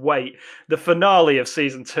can't wait. The finale of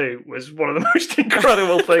season 2 was one of the most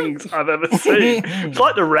incredible things I've ever seen. It's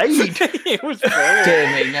like The Raid. It was brilliant.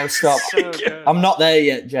 Dear me, no, stop. So good. I'm not there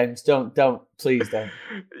yet, James. Don't, please don't.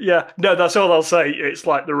 Yeah, no, that's all I'll say. It's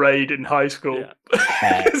like The Raid in high school. Yeah.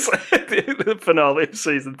 It's like the finale of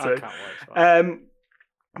season 2. I can't wait for that.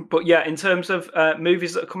 But yeah, in terms of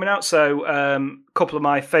movies that are coming out, so a couple of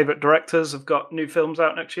my favourite directors have got new films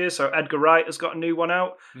out next year. So Edgar Wright has got a new one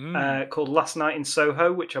out called Last Night in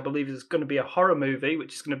Soho, which I believe is going to be a horror movie,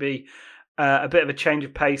 which is going to be a bit of a change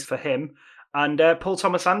of pace for him. And Paul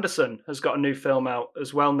Thomas Anderson has got a new film out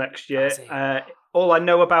as well next year. All I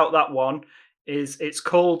know about that one is it's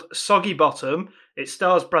called Soggy Bottom. It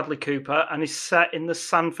stars Bradley Cooper and is set in the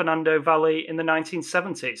San Fernando Valley in the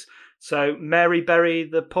 1970s. So Mary Berry,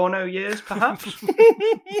 the porno years, perhaps.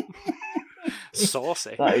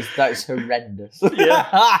 Saucy. That is horrendous. Yeah,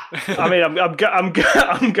 I mean,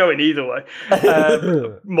 I'm going either way.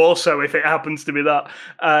 More so if it happens to be that.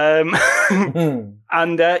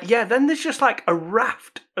 And then there's just like a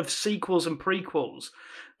raft of sequels and prequels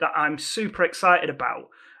that I'm super excited about.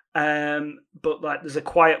 But like, there's A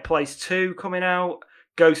Quiet Place 2 coming out,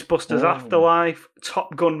 Ghostbusters Afterlife,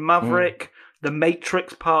 Top Gun Maverick. The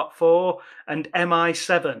Matrix Part 4, and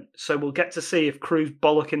MI7. So we'll get to see if Cruise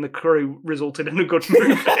bollocking the crew resulted in a good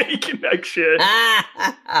movie next year.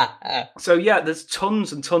 So yeah, there's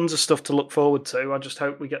tons and tons of stuff to look forward to. I just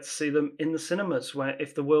hope we get to see them in the cinemas, where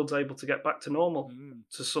if the world's able to get back to normal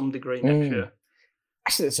to some degree next year.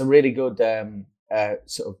 Actually, it's a really good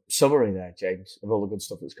sort of summary there, James, of all the good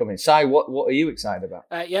stuff that's coming. Si, what are you excited about?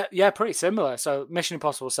 Yeah, pretty similar. So Mission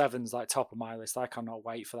Impossible 7's like top of my list. I cannot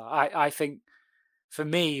wait for that. I think, for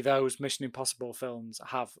me, those Mission Impossible films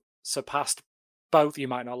have surpassed both. You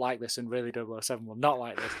might not like this, and really 007 will not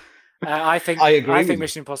like this. I think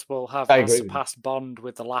Mission Impossible has surpassed Bond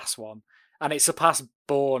with the last one, and it surpassed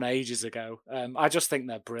Bourne ages ago. I just think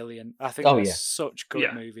they're brilliant. I think they're such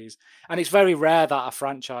good movies, and it's very rare that a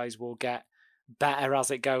franchise will get better as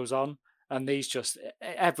it goes on. And these just,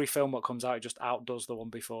 every film that comes out, it just outdoes the one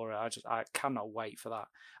before it. I cannot wait for that.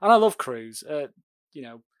 And I love Cruise.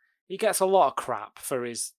 He gets a lot of crap for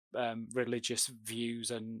his religious views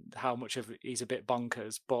and how much of he's a bit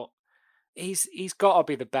bonkers, but he's got to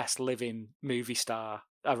be the best living movie star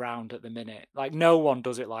around at the minute. Like, no one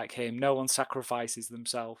does it like him. No one sacrifices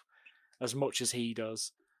themselves as much as he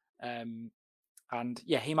does. And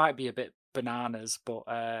yeah, he might be a bit bananas, but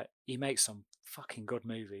he makes some fucking good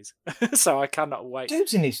movies. So I cannot wait.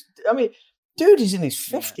 Dude is in his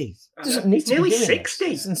 50s. Doesn't need to nearly be doing 60.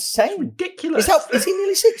 It's insane. It's ridiculous. Is he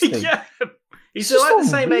nearly 60? Yeah. He's It's like the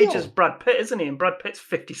just same unreal. age as Brad Pitt, isn't he? And Brad Pitt's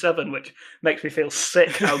 57, which makes me feel sick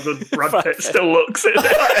how good Brad Pitt still looks at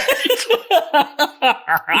that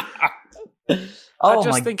age. Oh I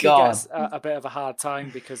just my think God. he gets a bit of a hard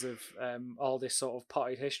time because of all this sort of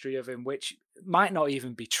potted history of him, which might not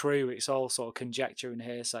even be true. It's all sort of conjecture and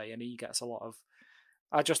hearsay, and he gets a lot of...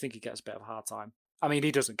 I just think he gets a bit of a hard time. I mean,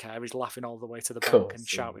 he doesn't care. He's laughing all the way to the bank and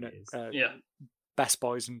shouting at Best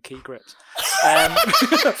Boys and Key Grips.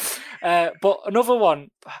 But another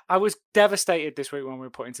one, I was devastated this week when we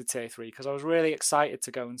were put into Tier 3 because I was really excited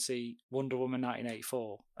to go and see Wonder Woman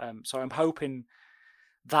 1984. So I'm hoping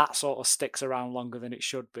that sort of sticks around longer than it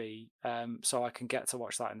should be, so I can get to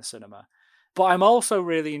watch that in the cinema. But I'm also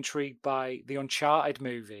really intrigued by the Uncharted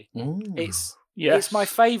movie. It's my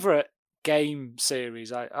favourite game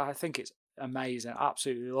series. I think it's amazing. I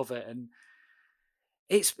absolutely love it. And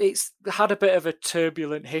it's had a bit of a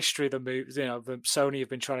turbulent history. The movie, the Sony have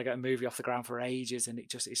been trying to get a movie off the ground for ages, and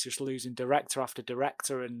it's just losing director after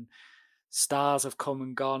director, and stars have come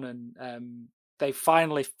and gone, and they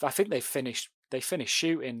finally, I think they finished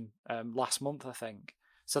shooting last month, I think.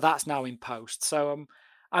 So that's now in post. So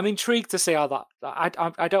I'm intrigued to see how that... I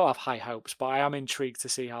don't have high hopes, but I am intrigued to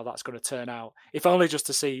see how that's going to turn out. If only just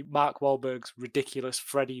to see Mark Wahlberg's ridiculous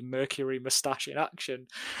Freddie Mercury moustache in action,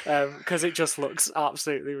 because it just looks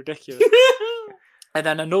absolutely ridiculous. And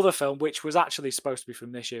then another film, which was actually supposed to be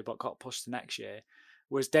from this year but got pushed to next year,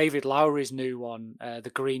 was David Lowery's new one,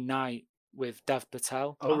 The Green Knight, with Dev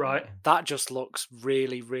Patel. Oh, right. That just looks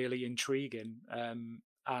really, really intriguing.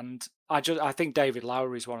 And I think David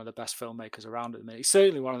Lowery is one of the best filmmakers around at the minute. He's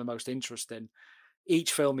certainly one of the most interesting.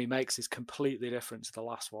 Each film he makes is completely different to the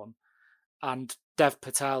last one. And Dev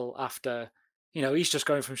Patel, after, he's just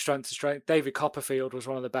going from strength to strength. David Copperfield was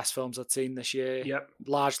one of the best films I'd seen this year. Yep.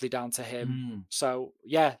 Largely down to him. So,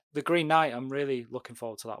 yeah, The Green Knight, I'm really looking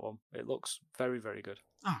forward to that one. It looks very, very good.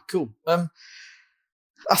 Oh, cool.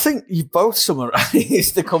 I think you both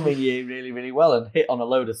summarised the coming year really, really well and hit on a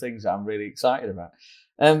load of things that I'm really excited about.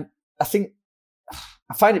 I think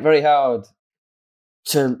I find it very hard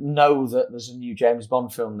to know that there's a new James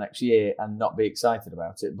Bond film next year and not be excited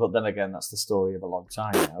about it. But then again, that's the story of a long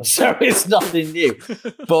time now, so it's nothing new.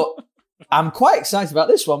 But I'm quite excited about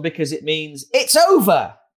this one because it means it's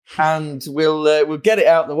over. And we'll get it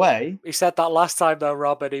out of the way. He said that last time though,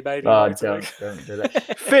 Rob, and he made it. Don't do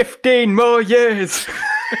that. 15 more years.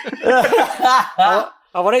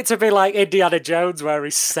 I want it to be like Indiana Jones, where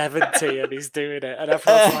he's 70 and he's doing it, and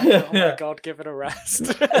everyone's like, "Oh my god, give it a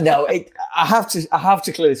rest." No, I have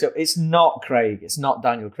to clear this up. It's not Craig. It's not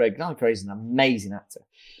Daniel Craig. Daniel Craig is an amazing actor.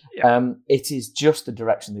 Yeah. It is just the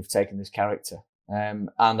direction they've taken this character, and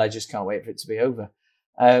I just can't wait for it to be over.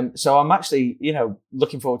 So I'm actually,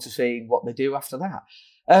 looking forward to seeing what they do after that.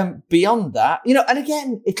 Beyond that, and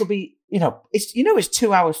again, it'll be, it's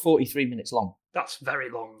 2 hours, 43 minutes long. That's very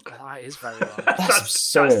long. That is very long. That's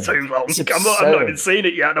too long. I've not even seen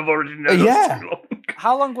it yet, and I've already known that's too long.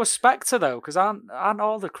 How long was Spectre, though? Because aren't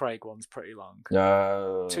all the Craig ones pretty long?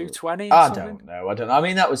 No. 220 I don't know. I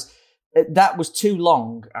mean, that was too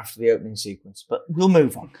long after the opening sequence, but we'll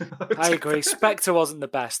move on. I agree. Spectre wasn't the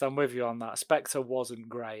best. I'm with you on that. Spectre wasn't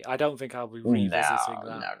great. I don't think I'll be revisiting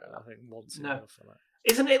that. No. I think once enough for that.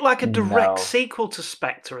 Isn't it like a direct sequel to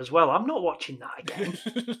Spectre as well? I'm not watching that again.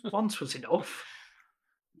 Once was enough.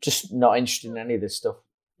 Just not interested in any of this stuff.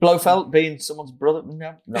 Blofeld being someone's brother?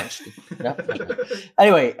 No, not interested. No.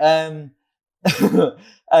 Anyway,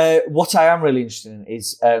 what I am really interested in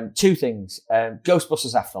is two things.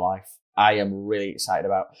 Ghostbusters Afterlife, I am really excited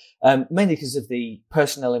about, mainly because of the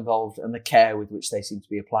personnel involved and the care with which they seem to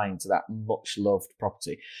be applying to that much-loved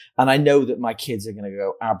property. And I know that my kids are going to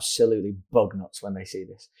go absolutely bug nuts when they see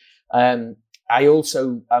this. I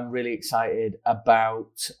also am really excited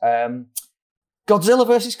about Godzilla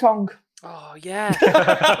vs. Kong. Oh, yeah.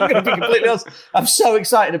 I'm going to be completely honest. I'm so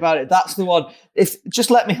excited about it. That's the one. If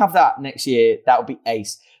just let me have that next year, that would be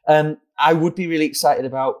ace. I would be really excited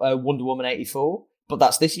about Wonder Woman 84, but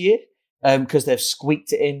that's this year because they've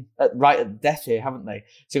squeaked it in right at the death here, haven't they?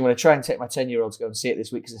 So I'm going to try and take my 10-year-old to go and see it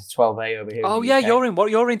this week because it's 12A over here. Oh, yeah,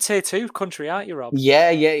 you're in tier 2 country, aren't you, Rob?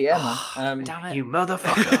 Yeah, man. Damn it. You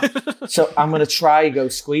motherfucker. So I'm going to try go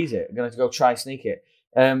squeeze it. I'm going to go try sneak it.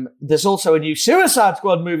 There's also a new Suicide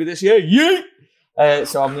Squad movie this year. Yeet!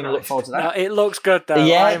 So I'm going to look forward to that. No, it looks good though.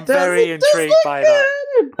 Yeah, I am very intrigued by that.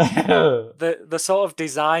 The sort of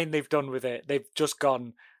design they've done with it, they've just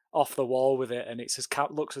gone off the wall with it, and it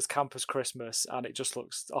looks as camp as Christmas, and it just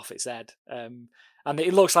looks off its head. And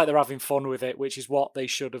it looks like they're having fun with it, which is what they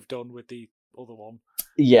should have done with the other one.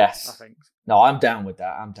 Yes, I think. No, I'm down with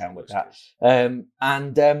that. I'm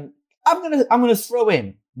going to throw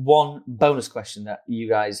in one bonus question that you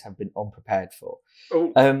guys have been unprepared for.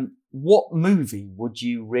 What movie would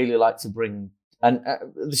you really like to bring, and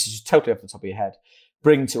this is just totally off the top of your head,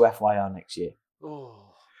 bring to FYR next year?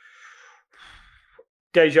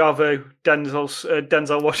 Deja Vu,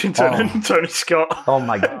 Denzel Washington and Tony Scott. Oh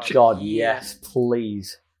my God, yes,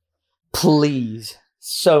 please.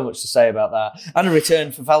 So much to say about that. And a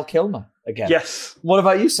return for Val Kilmer again. Yes. What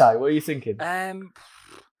about you, Si? What are you thinking?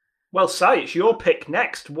 Well, Si, it's your pick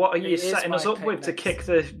next. What are you setting us up with to kick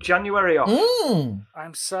the January off?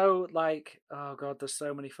 I'm so oh God, there's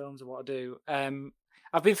so many films I want to do.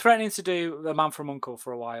 I've been threatening to do The Man from U.N.C.L.E.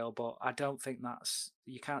 for a while, but I don't think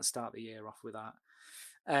you can't start the year off with that.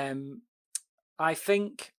 I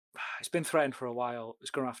think it's been threatened for a while.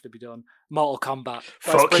 It's going to have to be done. Mortal Kombat.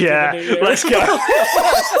 Fuck yeah. Let's go.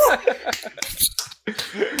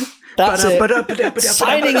 That's it.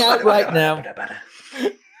 Signing out right now.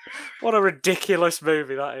 What a ridiculous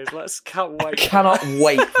movie that is. Can't wait. I cannot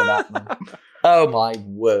wait for that, man. Oh my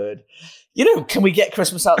word. Can we get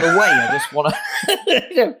Christmas out of the way? I just want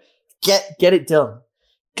to get it done.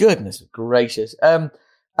 Goodness gracious.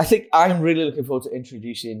 I think I'm really looking forward to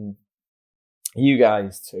introducing you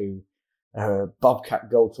guys to Bobcat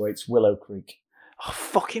Goldthwait's Willow Creek. Oh,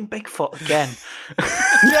 fucking Bigfoot again.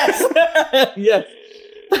 Yes. Yes.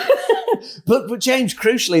 But James,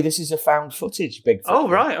 crucially, this is a found footage Bigfoot. Oh,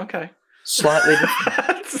 right, okay. Slightly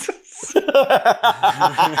different.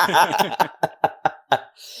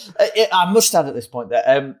 I must add at this point that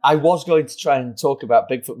I was going to try and talk about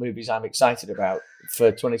Bigfoot movies I'm excited about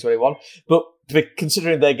for 2021, but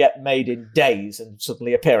considering they get made in days and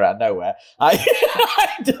suddenly appear out of nowhere, I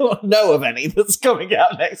don't know of any that's coming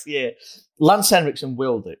out next year. Lance Henriksen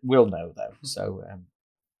will know, though, so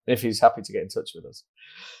if he's happy to get in touch with us.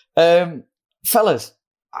 Fellas,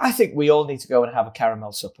 I think we all need to go and have a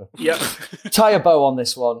caramel supper. Yep. Tie a bow on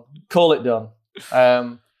this one. Call it done.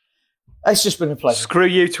 It's just been a pleasure. Screw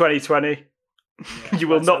you, 2020. You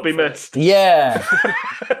will not be missed. Yeah.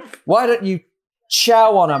 Why don't you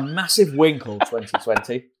chow on a massive winkle,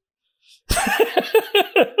 2020?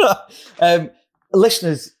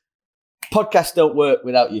 Listeners, podcasts don't work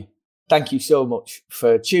without you. Thank you so much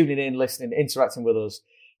for tuning in, listening, interacting with us,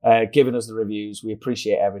 giving us the reviews. We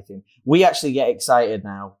appreciate everything. We actually get excited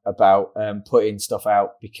now about putting stuff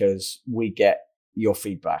out because we get your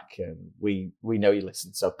feedback and we know you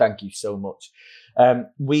listen. So thank you so much.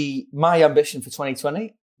 My ambition for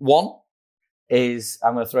 2021 is,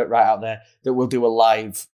 I'm going to throw it right out there, that we'll do a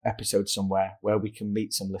live episode somewhere where we can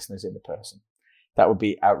meet some listeners in person. That would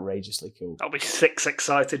be outrageously cool. That'll be 6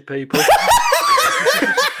 excited people.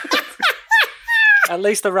 At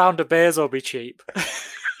least a round of beers will be cheap.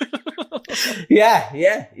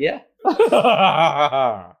 Yeah.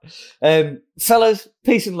 Fellas,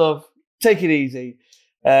 peace and love. Take it easy.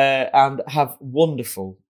 And have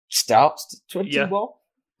wonderful starts to 21. Yeah.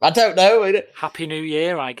 I don't know. Happy New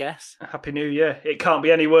Year, I guess. Happy New Year. It can't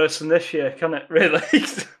be any worse than this year, can it, really?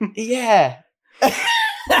 Yeah.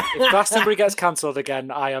 If Glastonbury gets cancelled again,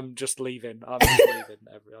 I am just leaving. I'm just leaving.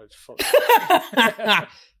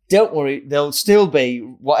 Don't worry, there'll still be,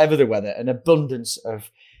 whatever the weather, an abundance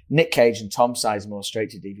of Nick Cage and Tom Sizemore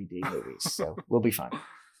straight-to-DVD movies, so we'll be fine.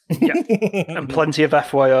 Yeah, and plenty of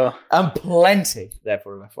FYR. And plenty,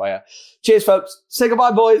 therefore, of FYR. Cheers, folks. Say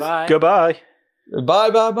goodbye, boys. Bye. Goodbye.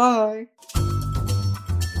 Bye.